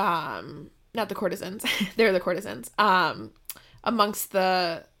not the courtesans, they're the courtesans, amongst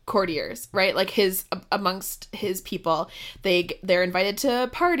the courtiers, right? Like amongst his people, they're invited to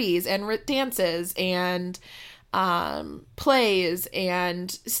parties and dances and plays,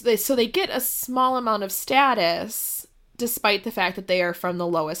 and so they get a small amount of status despite the fact that they are from the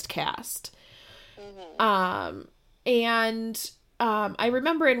lowest caste. Mm-hmm. I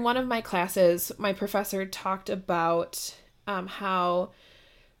remember in one of my classes, my professor talked about how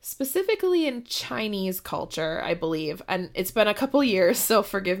specifically in Chinese culture, I believe, and it's been a couple years, so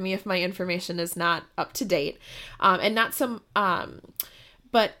forgive me if my information is not up to date,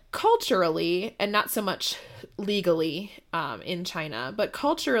 but culturally, and not so much legally in China, but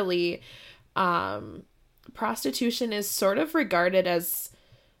culturally, prostitution is sort of regarded as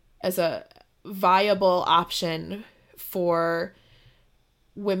a viable option for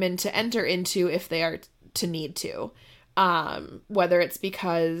women to enter into if they are to need to. Whether it's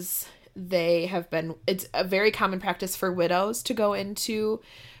because it's a very common practice for widows to go into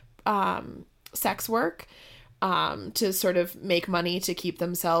sex work to sort of make money to keep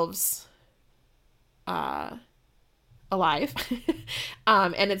themselves alive.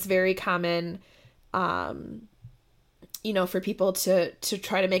 And it's very common, for people to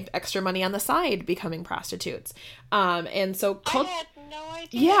try to make extra money on the side becoming prostitutes. And so I had no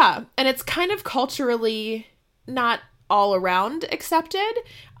idea. Yeah, and it's kind of culturally not all around accepted,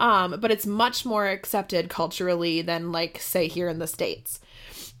 but it's much more accepted culturally than, like, say, here in the States.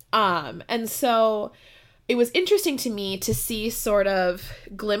 And so it was interesting to me to see sort of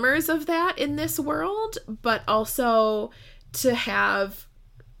glimmers of that in this world, but also to have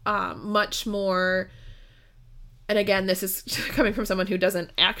much more. And again, this is coming from someone who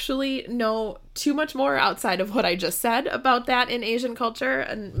doesn't actually know too much more outside of what I just said about that in Asian culture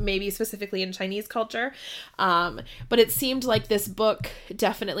and maybe specifically in Chinese culture. But it seemed like this book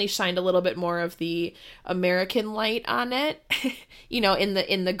definitely shined a little bit more of the American light on it,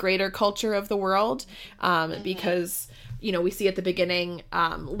 in the greater culture of the world. Because, we see at the beginning,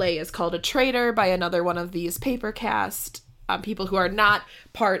 Lei is called a traitor by another one of these paper caste people who are not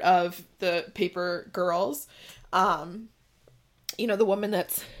part of the paper girls. The woman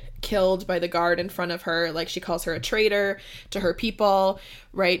that's killed by the guard in front of her, like, she calls her a traitor to her people,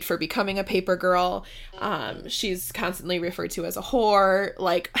 right, for becoming a paper girl. She's constantly referred to as a whore,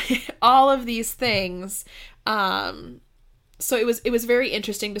 like, all of these things. So it was very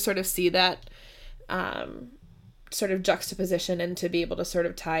interesting to sort of see that sort of juxtaposition and to be able to sort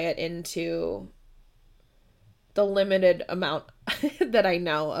of tie it into the limited amount that I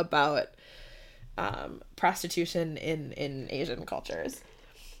know about prostitution in Asian cultures.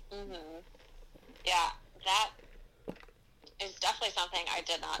 Mm-hmm. Yeah, that is definitely something I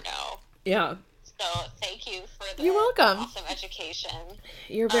did not know. Yeah. So thank you for the You're welcome. Awesome education.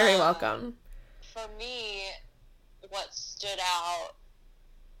 You're very welcome. For me, what stood out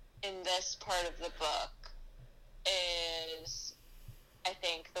in this part of the book is, I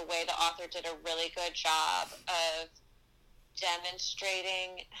think, the way the author did a really good job of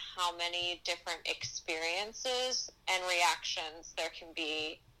demonstrating how many different experiences and reactions there can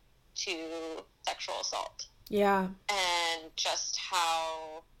be to sexual assault. Yeah. And just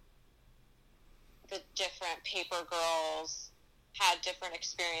how the different paper girls had different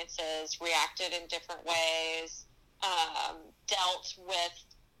experiences, reacted in different ways, dealt with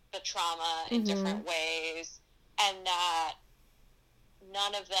the trauma in different ways, and that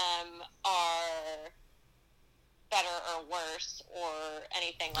none of them are better or worse or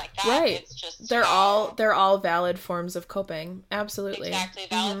anything like that. Right. It's just they're all valid forms of coping. Absolutely. Exactly.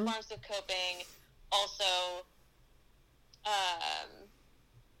 Valid forms of coping. Also,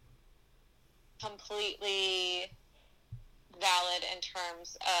 completely valid in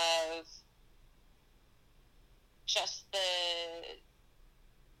terms of just the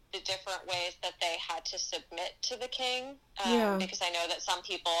different ways that they had to submit to the king. Because I know that some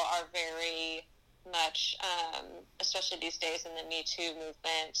people are very much, especially these days in the Me Too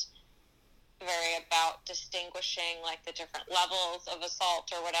movement, very about distinguishing, like, the different levels of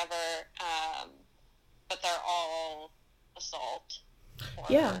assault or whatever, but they're all assault.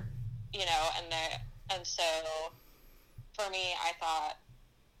 And so for me, I thought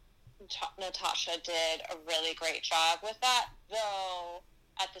Natasha did a really great job with that, though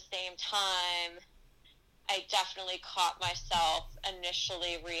at the same time, I definitely caught myself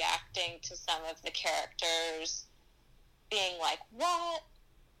initially reacting to some of the characters being like, what?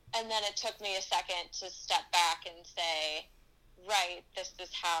 And then it took me a second to step back and say, right, this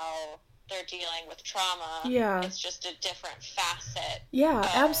is how they're dealing with trauma. Yeah. It's just a different facet. Yeah,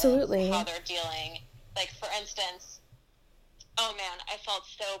 absolutely. How they're dealing. Like, for instance, Oh man, I felt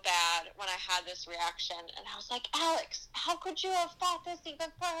so bad when I had this reaction, and I was like, Alex, how could you have thought this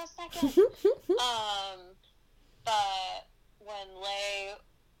even for a second? But when Lay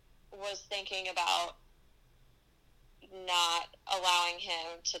was thinking about not allowing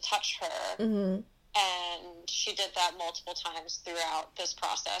him to touch her, mm-hmm. and she did that multiple times throughout this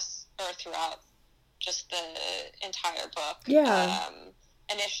process, or throughout just the entire book. Yeah.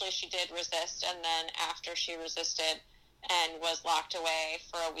 Initially she did resist, and then after she resisted and was locked away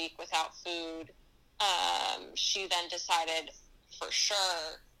for a week without food, she then decided for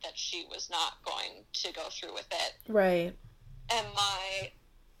sure that she was not going to go through with it. Right. And my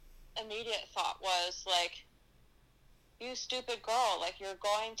immediate thought was, like, you stupid girl, like, you're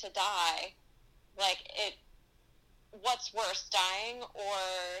going to die. Like, what's worse, dying or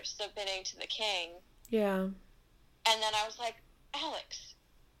submitting to the king? Yeah. And then I was like, Alex,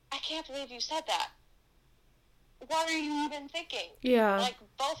 I can't believe you said that. What are you even thinking? Yeah. Like,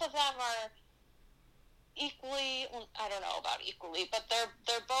 both of them are equally, well, I don't know about equally, but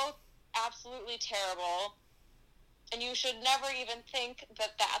they're both absolutely terrible, and you should never even think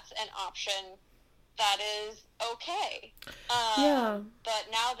that that's an option that is okay. Yeah. But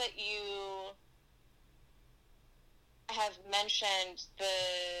now that you have mentioned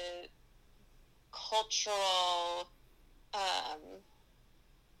the cultural, I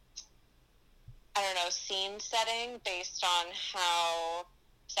don't know, scene setting based on how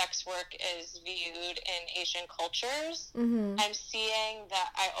sex work is viewed in Asian cultures, mm-hmm. I'm seeing that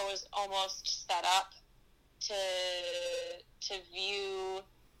I was almost set up to view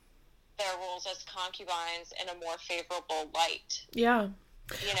their roles as concubines in a more favorable light. Yeah.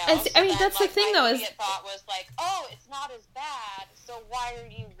 You know? And I mean, then, that's like, the thing, my though, is... immediate thought was like, oh, it's not as bad, so why are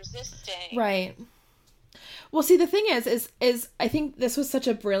you resisting? Right. Well, see, the thing is I think this was such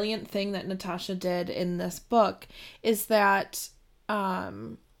a brilliant thing that Natasha did in this book, is that,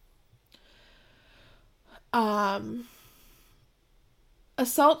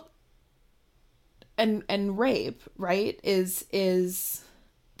 assault and rape, right, is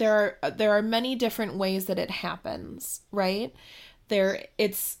there are many different ways that it happens, right?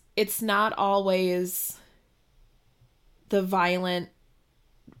 It's not always the violent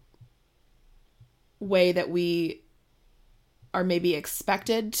way that we are maybe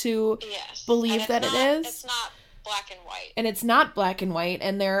expected to believe that it is. It's not black and white. And it's not black and white,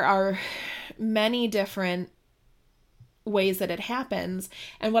 and there are many different ways that it happens.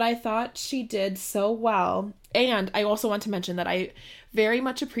 And what I thought she did so well, and I also want to mention that I very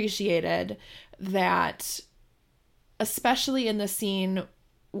much appreciated that, especially in the scene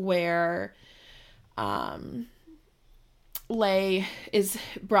where Lay is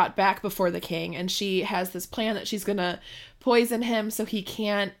brought back before the king, and she has this plan that she's gonna poison him so he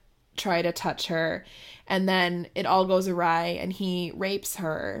can't try to touch her, and then it all goes awry and he rapes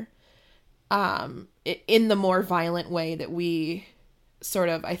her in the more violent way that we sort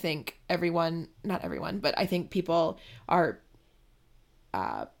of, I think not everyone, but I think people are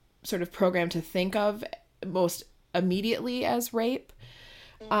sort of programmed to think of most immediately as rape.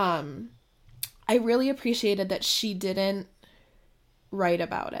 I really appreciated that she didn't write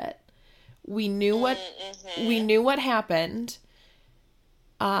about it. We knew what happened.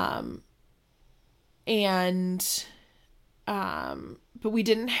 But we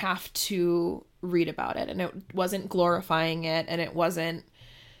didn't have to read about it, and it wasn't glorifying it, and it wasn't,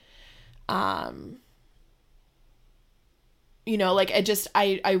 like,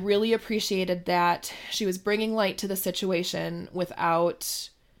 I really appreciated that she was bringing light to the situation without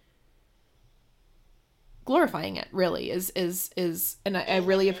glorifying it, really, and I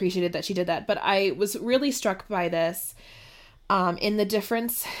really appreciated that she did that. But I was really struck by this, in the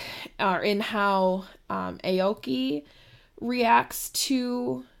difference, in how, Aoki reacts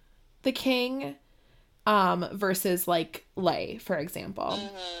to the king, versus, like, Lay, for example.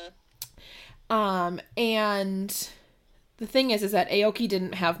 And the thing is that Aoki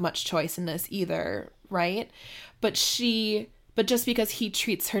didn't have much choice in this either, right? But just because he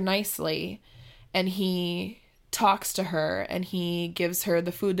treats her nicely, and he talks to her, and he gives her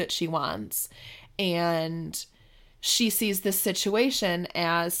the food that she wants, and she sees this situation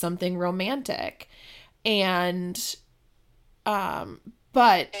as something romantic, and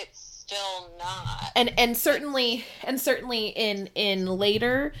but it's still not. And certainly in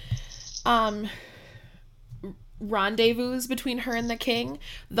later rendezvous between her and the king,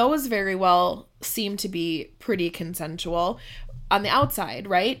 those very well seem to be pretty consensual on the outside,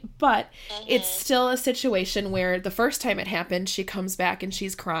 right? But it's still a situation where the first time it happened, she comes back and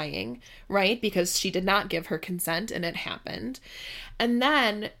she's crying, right? Because she did not give her consent and it happened. And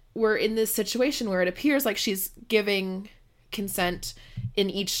then we're in this situation where it appears like she's giving consent in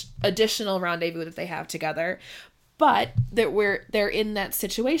each additional rendezvous that they have together. But they're in that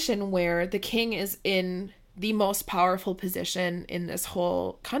situation where the king is in the most powerful position in this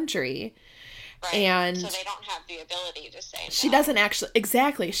whole country. Right. And so they don't have the ability to say no. She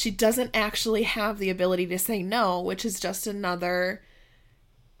doesn't actually have the ability to say no, which is just another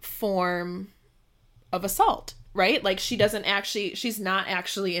form of assault, right? Like she's not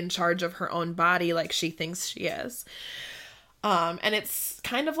actually in charge of her own body like she thinks she is. And it's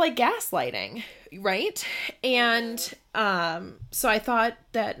kind of like gaslighting, right? And so I thought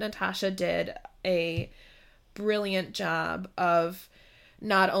that Natasha did a brilliant job of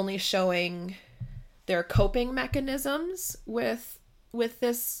not only showing their coping mechanisms with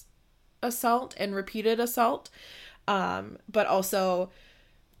this assault and repeated assault, but also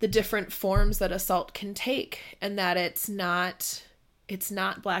the different forms that assault can take, and that it's not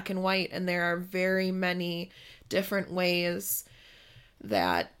black and white, and there are very many different ways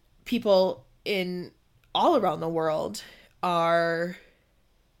that people in all around the world are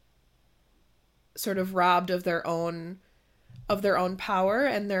sort of robbed of their own power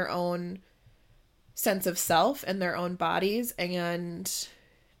and their own sense of self and their own bodies and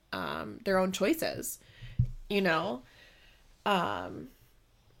their own choices, you know? And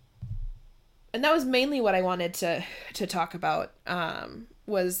that was mainly what I wanted to talk about,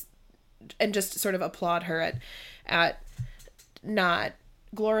 was, and just sort of applaud her at not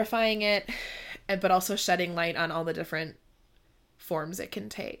glorifying it, but also shedding light on all the different forms it can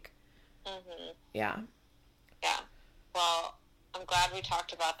take. Mm-hmm. Yeah. Yeah. Well, I'm glad we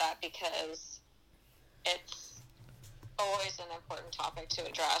talked about that because it's always an important topic to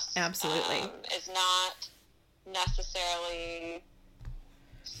address. Absolutely. It's not necessarily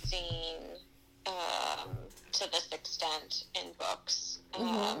seen to this extent in books,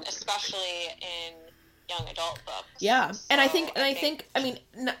 especially in young adult books. Yeah. So And I think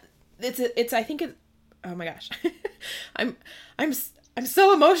oh my gosh. I'm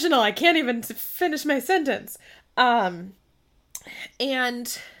so emotional. I can't even finish my sentence. And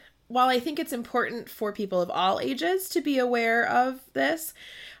while I think it's important for people of all ages to be aware of this,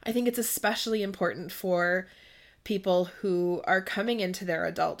 I think it's especially important for people who are coming into their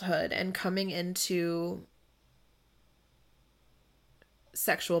adulthood and coming into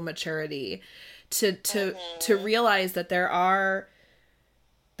sexual maturity to realize that there are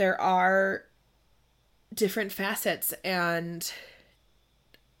different facets, and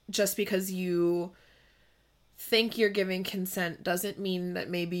just because you think you're giving consent doesn't mean that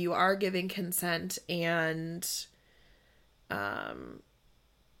maybe you are giving consent. And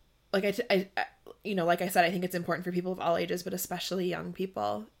like I said, I think it's important for people of all ages, but especially young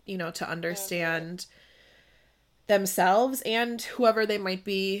people, to understand themselves and whoever they might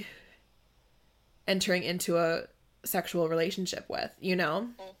be entering into a sexual relationship with, Very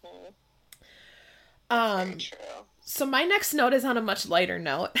true. So my next note is on a much lighter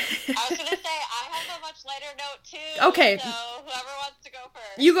note. I was going to say, I have a much lighter note too. Okay. So whoever wants to go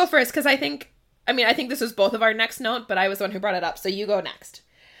first. You go first, because I think this was both of our next note, but I was the one who brought it up, so you go next.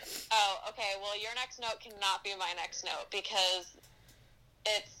 Oh, okay. Well, your next note cannot be my next note because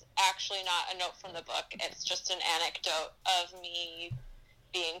it's actually not a note from the book. It's just an anecdote of me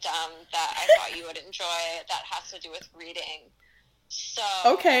being dumb that I thought you would enjoy that has to do with reading. So,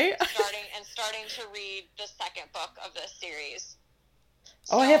 okay. starting to read the second book of this series.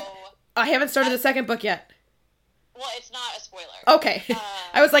 So, I haven't started the second book yet. Well, it's not a spoiler. Okay.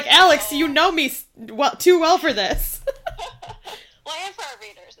 I was like, Alex, you know me too well for this. Well, and for our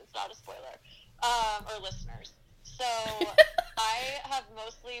readers, it's not a spoiler. Or listeners. So, I have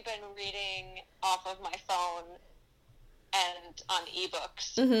mostly been reading off of my phone and on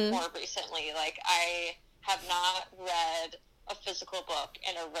ebooks more recently. Like, I have not read a physical book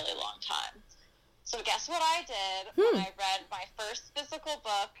in a really long time. So guess what I did when I read my first physical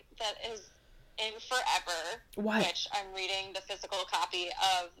book that is in forever, which I'm reading the physical copy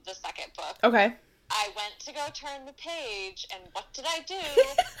of the second book. Okay. I went to go turn the page, and what did I do?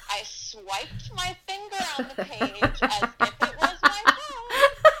 I swiped my finger on the page as if it was my phone,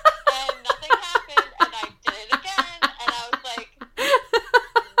 and nothing happened, and I did it again, and I was like,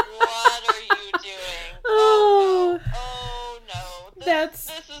 what are you doing? Oh no. This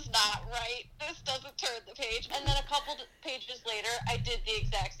is not right. This doesn't turn the page. And then a couple pages later, I did the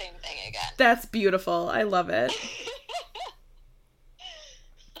exact same thing again. That's beautiful. I love it.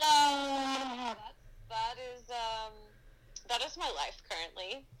 So that is my life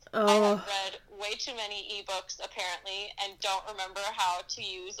currently. I have read way too many ebooks apparently, and don't remember how to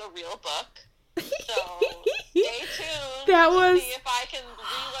use a real book. So stay tuned That to was see if I can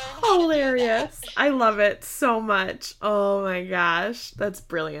relearn how hilarious. to do that. I love it so much. Oh my gosh. That's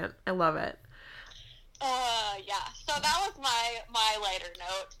brilliant. I love it. Yeah. So that was my lighter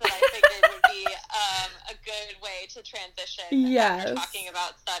note that I figured would be a good way to transition after talking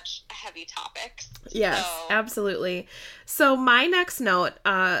about such heavy topics. Yes, absolutely. So my next note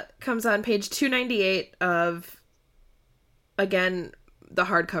comes on page 298 of, again, the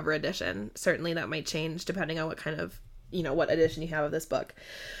hardcover edition. Certainly that might change depending on what kind of, what edition you have of this book.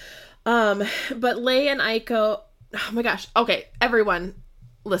 But Lay and Aiko, oh my gosh. Okay, everyone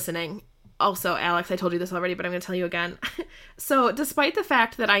listening. Also, Alex, I told you this already, but I'm going to tell you again. So, despite the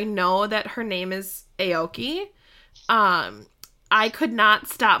fact that I know that her name is Aoki, I could not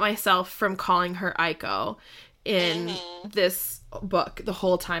stop myself from calling her Aiko in this book the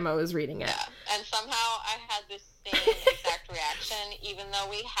whole time I was reading it. Yeah, and somehow I had this same exact reaction, even though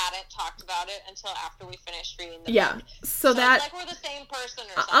we hadn't talked about it until after we finished reading the book. So that, it's like we're the same person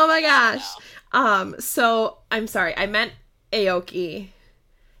or something. Oh my gosh. So, I'm sorry. I meant Aoki.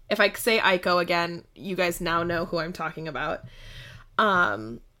 If I say Aiko again, you guys now know who I'm talking about.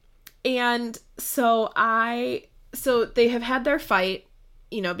 And so they have had their fight,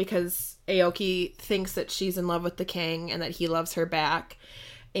 because Aoki thinks that she's in love with the king and that he loves her back.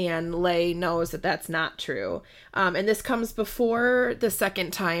 And Lay knows that that's not true. And this comes before the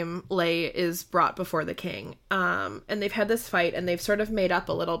second time Lay is brought before the king. And they've had this fight and they've sort of made up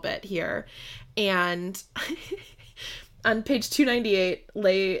a little bit here. And on page 298,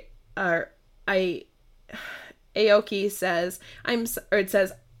 Aoki says, I'm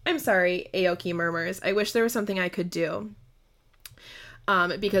sorry, Aoki murmurs, I wish there was something I could do.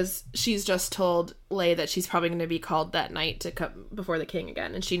 Because she's just told Lay that she's probably going to be called that night to come before the king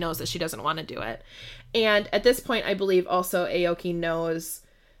again, and she knows that she doesn't want to do it. And at this point, I believe also Aoki knows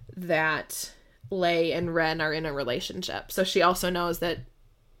that Lay and Ren are in a relationship. So she also knows that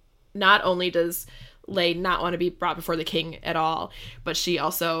not only does Lay not want to be brought before the king at all, but she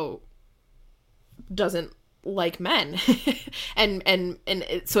also doesn't like men.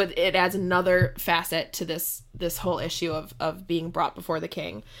 So it adds another facet to this whole issue of being brought before the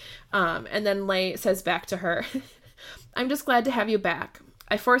king. And then Lay says back to her, I'm just glad to have you back.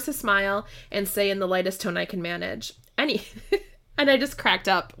 I force a smile and say in the lightest tone I can manage. And I just cracked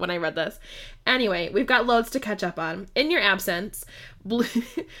up when I read this. Anyway, we've got loads to catch up on. In your absence,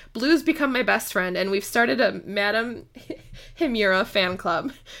 Blue's become my best friend, and we've started a Madame Himura fan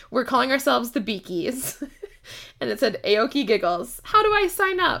club. We're calling ourselves the Beakies. And it said, Aoki giggles. How do I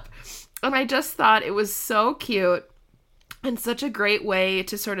sign up? And I just thought it was so cute and such a great way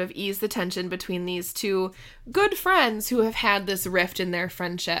to sort of ease the tension between these two good friends who have had this rift in their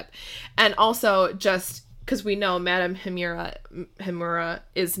friendship. And also just because we know Madame Himura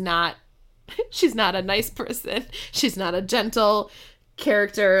is not, she's not a nice person. She's not a gentle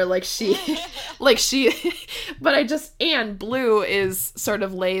character and Blue is sort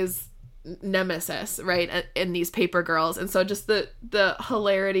of Lay's nemesis, right, in these paper girls. And so just the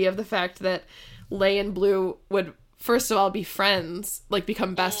hilarity of the fact that Lay and Blue would first of all be friends, like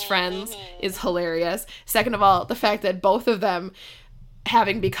become best friends, is hilarious. Second of all, the fact that both of them,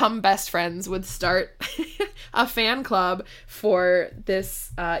 having become best friends, would start a fan club for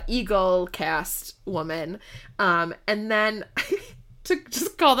this Eagle cast woman, and then to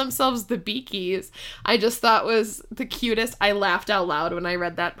just call themselves the Beakies, I just thought was the cutest. I laughed out loud when I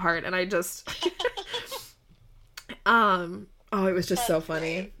read that part, and I just it was just so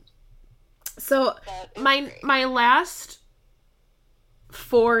funny. Great. So my last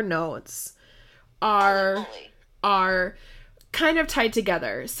 4 notes are kind of tied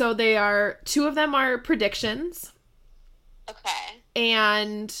together. So they are, 2 of them are predictions. Okay.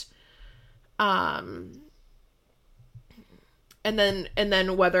 And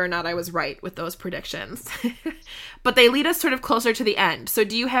then whether or not I was right with those predictions. But they lead us sort of closer to the end. So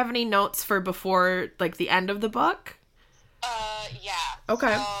do you have any notes for before, like, the end of the book? Yeah.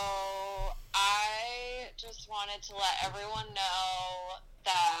 Okay. So I just wanted to let everyone know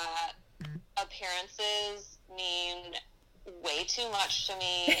that appearances mean way too much to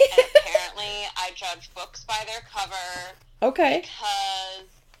me. And apparently I judge books by their cover. Okay. Because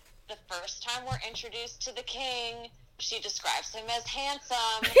the first time we're introduced to the king, she describes him as handsome,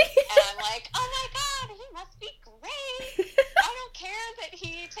 and I'm like, oh my god, he must be great. I don't care that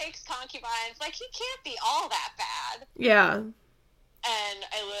he takes concubines. Like, he can't be all that bad. Yeah. And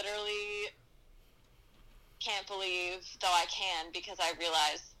I literally can't believe, though I can, because I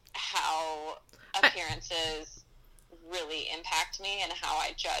realize how appearances really impact me and how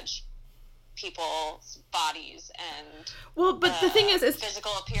I judge people's bodies and well, but the thing is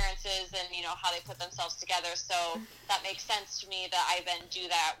physical appearances and, you know, how they put themselves together. So that makes sense to me that I then do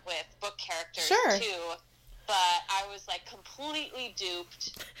that with book characters too. But I was like completely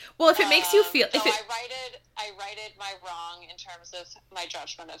duped. Well, if it makes you feel, so I righted my wrong in terms of my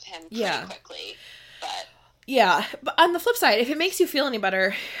judgment of him pretty quickly. But yeah, but on the flip side, if it makes you feel any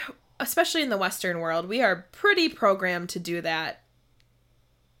better, especially in the Western world, we are pretty programmed to do that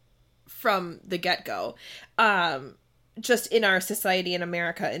from the get-go. Just in our society in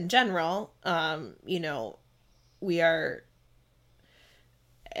America in general, you know, we are,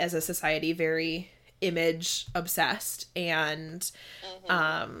 as a society, very image obsessed and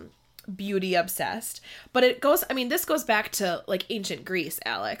beauty obsessed. But it goes, I mean, this goes back to like ancient Greece,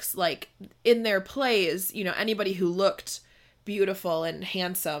 Alex. Like in their plays, you know, anybody who looked beautiful and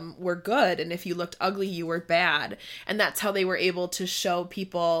handsome were good, and if you looked ugly, you were bad. And that's how they were able to show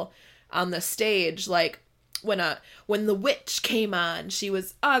people on the stage, like when the witch came on, she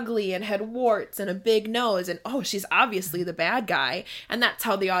was ugly and had warts and a big nose, and oh, she's obviously the bad guy. And that's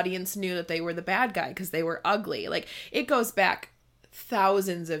how the audience knew that they were the bad guy, because they were ugly. Like, it goes back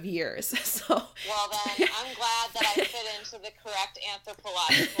thousands of years. So well, then I'm glad that I fit into the correct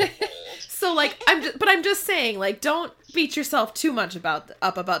anthropological mold. So like I'm just saying, like, don't beat yourself too much about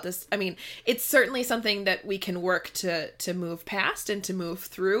this. I mean, it's certainly something that we can work to move past and to move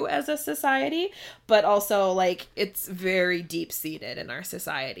through as a society, but also like it's very deep seated in our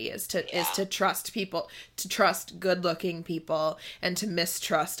society is to trust people, to trust good looking people, and to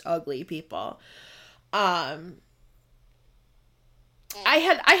mistrust ugly people. I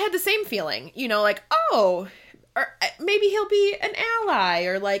had the same feeling, you know, like, oh, or maybe he'll be an ally,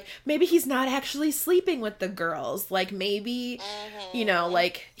 or like maybe he's not actually sleeping with the girls, like maybe you know,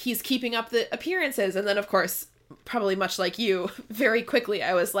 like he's keeping up the appearances. And then of course, probably much like you, very quickly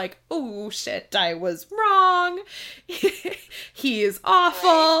I was like, oh shit, I was wrong. He is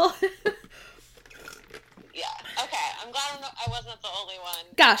awful. Right. Yeah, okay, I'm glad I wasn't the only one.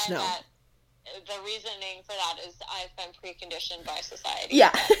 Gosh, no. The reasoning for that is I've been preconditioned by society.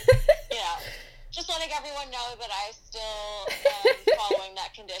 Yeah. But, you know, just letting everyone know that I still am following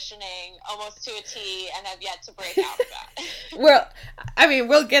that conditioning almost to a T and have yet to break out of that. Well, I mean,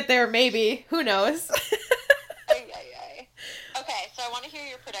 we'll get there maybe. Who knows? Okay, so I want to hear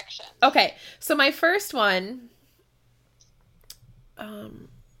your predictions. Okay, so my first one...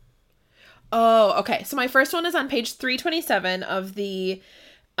 okay. So my first one is on page 327 of the...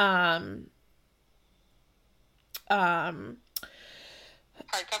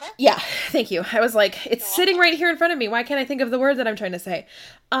 hardcover? Yeah, thank you. I was like, it's sitting right here in front of me. Why can't I think of the word that I'm trying to say?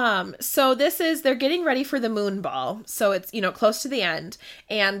 So this is, they're getting ready for the moon ball. So it's, you know, close to the end.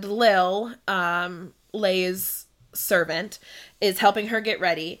 And Lil, Lay's servant, is helping her get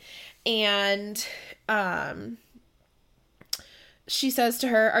ready. And she says to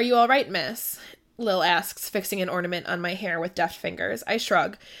her, "Are you all right, miss?" Lil asks, fixing an ornament on my hair with deft fingers. I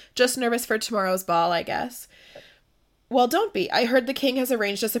shrug. "Just nervous for tomorrow's ball, I guess." "Well, don't be. I heard the king has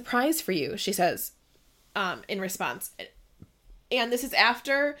arranged a surprise for you," she says, in response. And this is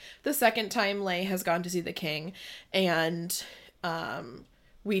after the second time Lay has gone to see the king. And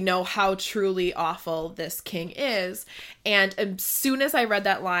we know how truly awful this king is. And as soon as I read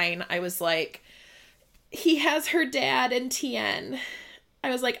that line, I was like, he has her dad and Tien.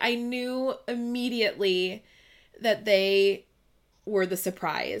 I was like, I knew immediately that they were the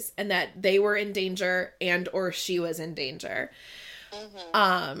surprise and that they were in danger and or she was in danger.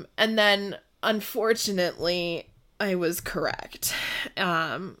 Mm-hmm. And then unfortunately I was correct.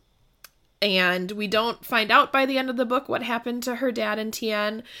 And we don't find out by the end of the book what happened to her dad and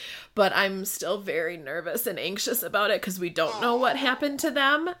Tien, but I'm still very nervous and anxious about it because we don't know what happened to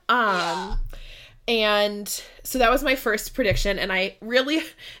them. And so that was my first prediction. And I really,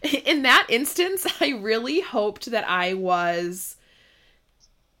 in that instance, I really hoped that I was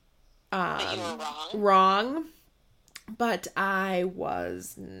that you were wrong, but I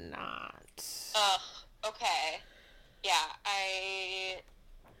was not. Okay. Yeah,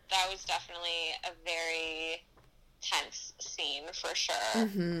 that was definitely a very tense scene for sure.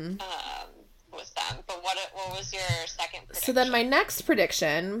 Mm-hmm. With them. But what was your second prediction? So then my next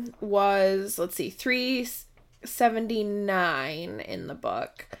prediction was, 379 in the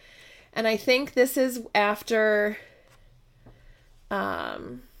book. And I think this is after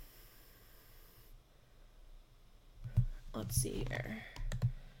let's see here.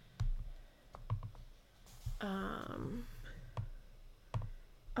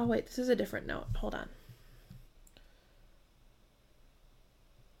 Oh wait, this is a different note. Hold on.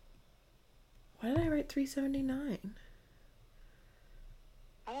 Why did I write 379?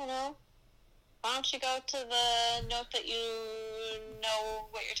 I don't know. don't you go to the note that you know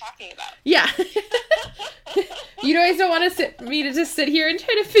what you're talking about? Yeah. You guys don't want me to just sit here and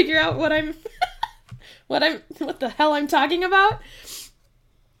try to figure out what the hell I'm talking about?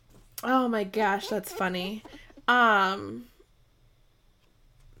 Oh my gosh, that's funny. That's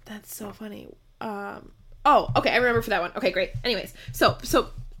so funny. Oh, okay, I remember for that one. Okay, great. Anyways, so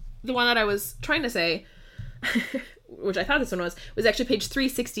the one that I was trying to say, which I thought this one was actually page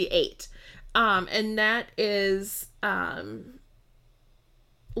 368. And that is,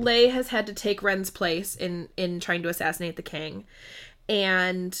 Lay has had to take Ren's place in trying to assassinate the king.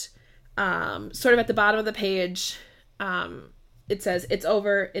 And, sort of at the bottom of the page, it says, "It's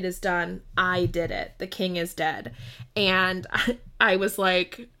over. It is done. I did it. The king is dead." And I was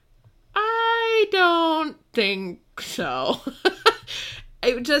like, I don't think so.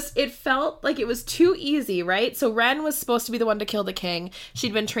 It felt like it was too easy, right? So Ren was supposed to be the one to kill the king.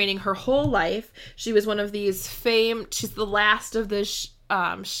 She'd been training her whole life. She was one of these she's the last of the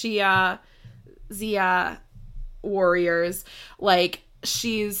Xia Xia warriors. Like,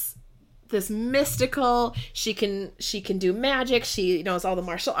 she's this mystical, she can do magic, she knows all the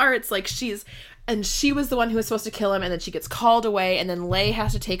martial arts, like she was the one who was supposed to kill him, and then she gets called away, and then Lay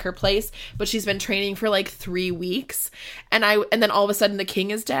has to take her place, but she's been training for like 3 weeks, and then all of a sudden the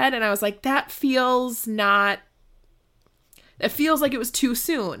king is dead, and I was like, it feels like it was too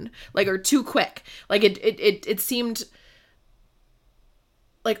soon, like, or too quick. Like it seemed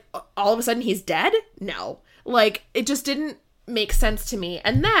like all of a sudden he's dead? No. Like, it just didn't make sense to me.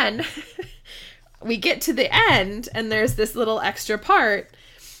 And then we get to the end, and there's this little extra part,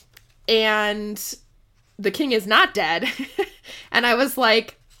 and the king is not dead. And I was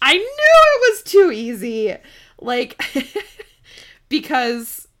like, I knew it was too easy. Like,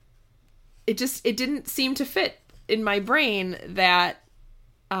 because it didn't seem to fit in my brain that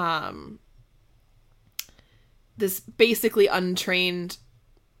this basically untrained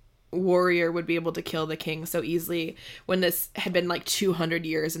warrior would be able to kill the king so easily when this had been like 200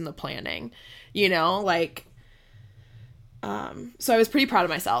 years in the planning, like, so I was pretty proud of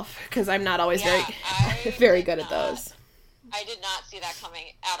myself, because I'm not always very good at those. I did not see that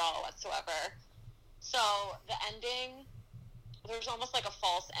coming at all whatsoever. So the ending, there's almost like a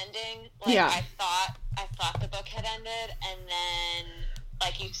false ending. Like, yeah. I thought the book had ended, and then,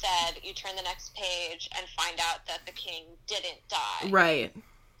 like you said, you turn the next page and find out that the king didn't die. Right.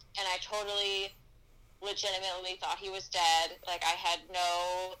 And I totally, legitimately thought he was dead. Like, I had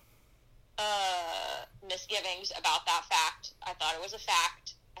no misgivings about that fact. I thought it was a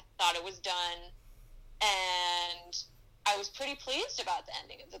fact. I thought it was done. And I was pretty pleased about the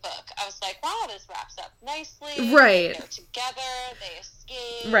ending of the book. I was like, wow, this wraps up nicely. Right. They're together. They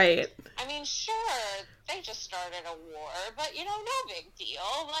escape. Right. I mean, sure, they just started a war, but, no big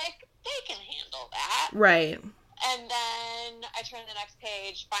deal. Like, they can handle that. Right. And then I turn the next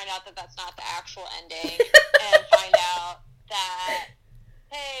page, find out that that's not the actual ending, and find out that,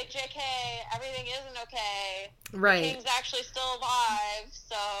 hey, JK, everything isn't okay. Right. The king's actually still alive,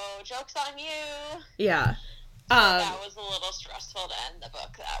 so joke's on you. Yeah. So that was a little stressful to end the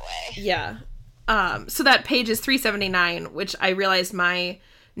book that way. Yeah. So that page is 379, which I realized my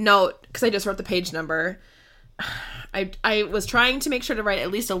note, because I just wrote the page number, I was trying to make sure to write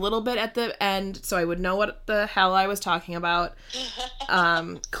at least a little bit at the end so I would know what the hell I was talking about.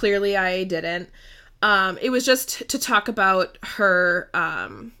 Clearly I didn't. It was just to talk about her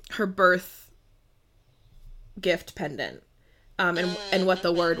birth gift pendant, and what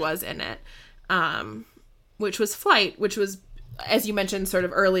the word was in it, which was flight, which was, as you mentioned sort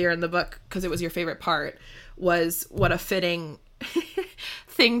of earlier in the book, because it was your favorite part, was what a fitting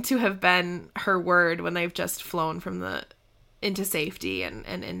thing to have been her word when they've just flown from into safety and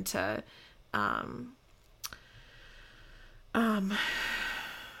into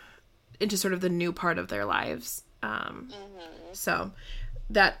into sort of the new part of their lives. So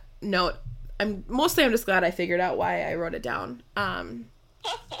that note, I'm just glad I figured out why I wrote it down.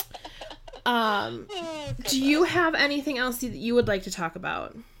 Do you have anything else that you would like to talk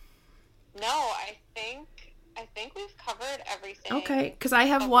about? No, I think we've covered everything. Okay, because I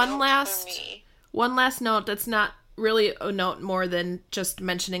have one last note that's not really a note more than just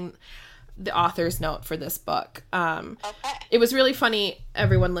mentioning the author's note for this book. Okay. It was really funny,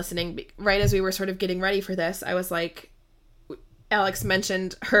 everyone listening, right as we were sort of getting ready for this, I was like, Alex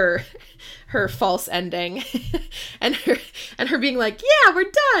mentioned her false ending and her being like, yeah, we're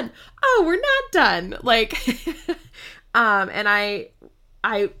done. Oh, we're not done. Like, and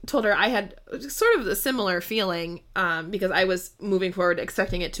I told her I had sort of a similar feeling because I was moving forward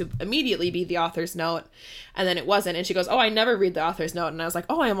expecting it to immediately be the author's note, and then it wasn't. And she goes, oh, I never read the author's note. And I was like,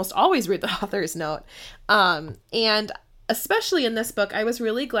 oh, I almost always read the author's note. And especially in this book, I was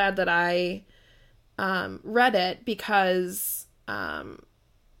really glad that I read it because,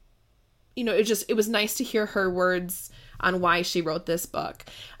 it was nice to hear her words on why she wrote this book.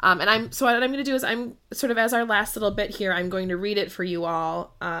 And what I'm going to do is I'm sort of, as our last little bit here, I'm going to read it for you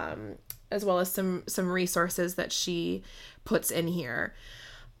all, as well as some resources that she puts in here.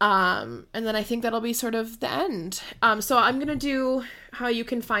 And then I think that'll be sort of the end. So I'm going to do how you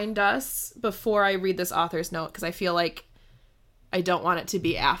can find us before I read this author's note, because I feel like I don't want it to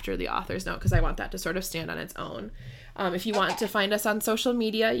be after the author's note, because I want that to sort of stand on its own. If you want to find us on social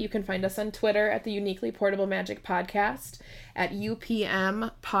media, you can find us on Twitter at the Uniquely Portable Magic Podcast, at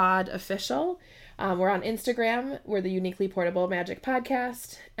UPM Pod Official. We're on Instagram. We're the Uniquely Portable Magic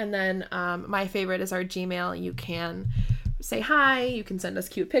Podcast. And then my favorite is our Gmail. You can say hi. You can send us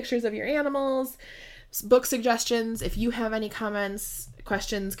cute pictures of your animals, book suggestions. If you have any comments,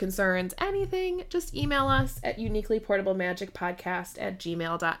 questions, concerns, anything, just email us at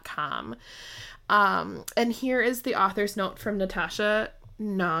uniquelyportablemagicpodcast@gmail.com. And here is the author's note from Natasha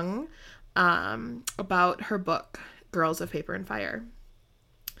Nung about her book, Girls of Paper and Fire.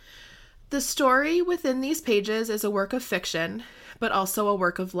 The story within these pages is a work of fiction, but also a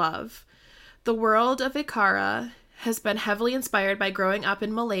work of love. The world of Ikara has been heavily inspired by growing up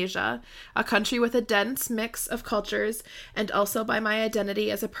in Malaysia, a country with a dense mix of cultures, and also by my identity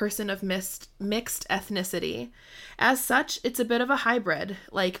as a person of mixed ethnicity. As such, it's a bit of a hybrid,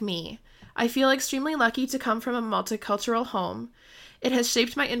 like me. I feel extremely lucky to come from a multicultural home. It has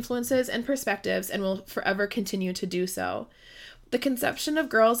shaped my influences and perspectives and will forever continue to do so. The conception of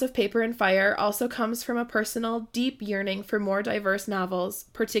Girls of Paper and Fire also comes from a personal, deep yearning for more diverse novels,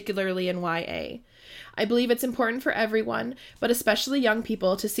 particularly in YA. I believe it's important for everyone, but especially young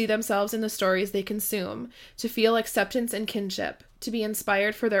people, to see themselves in the stories they consume, to feel acceptance and kinship, to be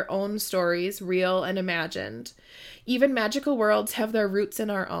inspired for their own stories, real and imagined. Even magical worlds have their roots in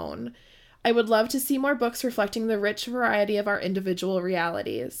our own. I would love to see more books reflecting the rich variety of our individual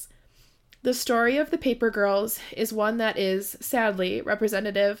realities. The story of the Paper Girls is one that is, sadly,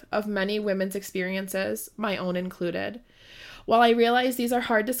 representative of many women's experiences, my own included. While I realize these are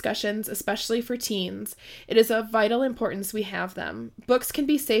hard discussions, especially for teens, it is of vital importance we have them. Books can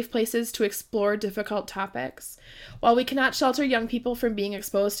be safe places to explore difficult topics. While we cannot shelter young people from being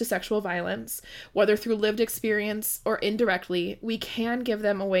exposed to sexual violence, whether through lived experience or indirectly, we can give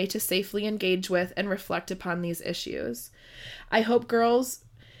them a way to safely engage with and reflect upon these issues. I hope girls,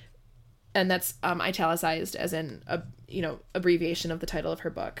 and that's italicized as in a abbreviation of the title of her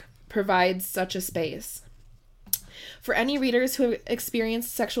book, provides such a space. For any readers who have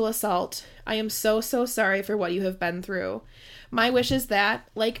experienced sexual assault, I am so sorry for what you have been through. My wish is that,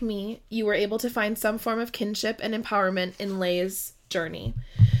 like me, you were able to find some form of kinship and empowerment in Lay's journey.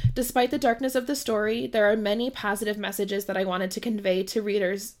 Despite the darkness of the story, there are many positive messages that I wanted to convey to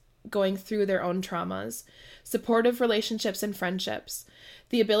readers going through their own traumas. Supportive relationships and friendships.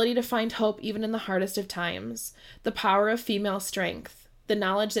 The ability to find hope even in the hardest of times. The power of female strength. The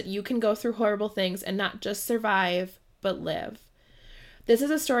knowledge that you can go through horrible things and not just survive, but live. This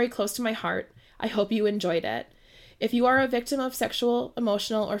is a story close to my heart. I hope you enjoyed it. If you are a victim of sexual,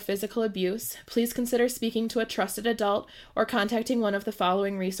 emotional, or physical abuse, please consider speaking to a trusted adult or contacting one of the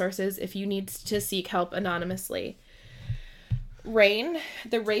following resources if you need to seek help anonymously. RAINN,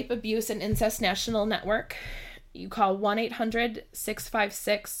 the Rape, Abuse, and Incest National Network. You call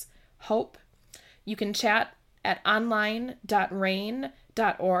 1-800-656-HOPE. You can chat at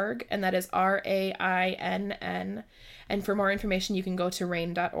online.rainn.org, and that is RAINN. And for more information, you can go to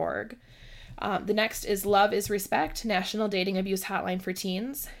rainn.org. The next is Love is Respect, National Dating Abuse Hotline for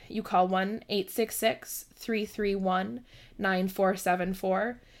Teens. You call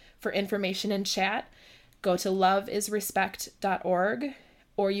 1-866-331-9474. For information and chat, go to loveisrespect.org,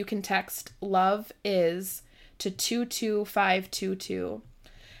 or you can text Love Is to 22522.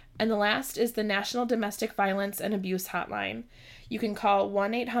 And the last is the National Domestic Violence and Abuse Hotline. You can call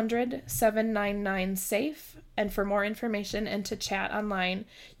 1-800-799-SAFE, and for more information and to chat online,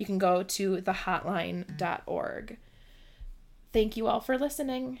 you can go to thehotline.org. Thank you all for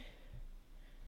listening.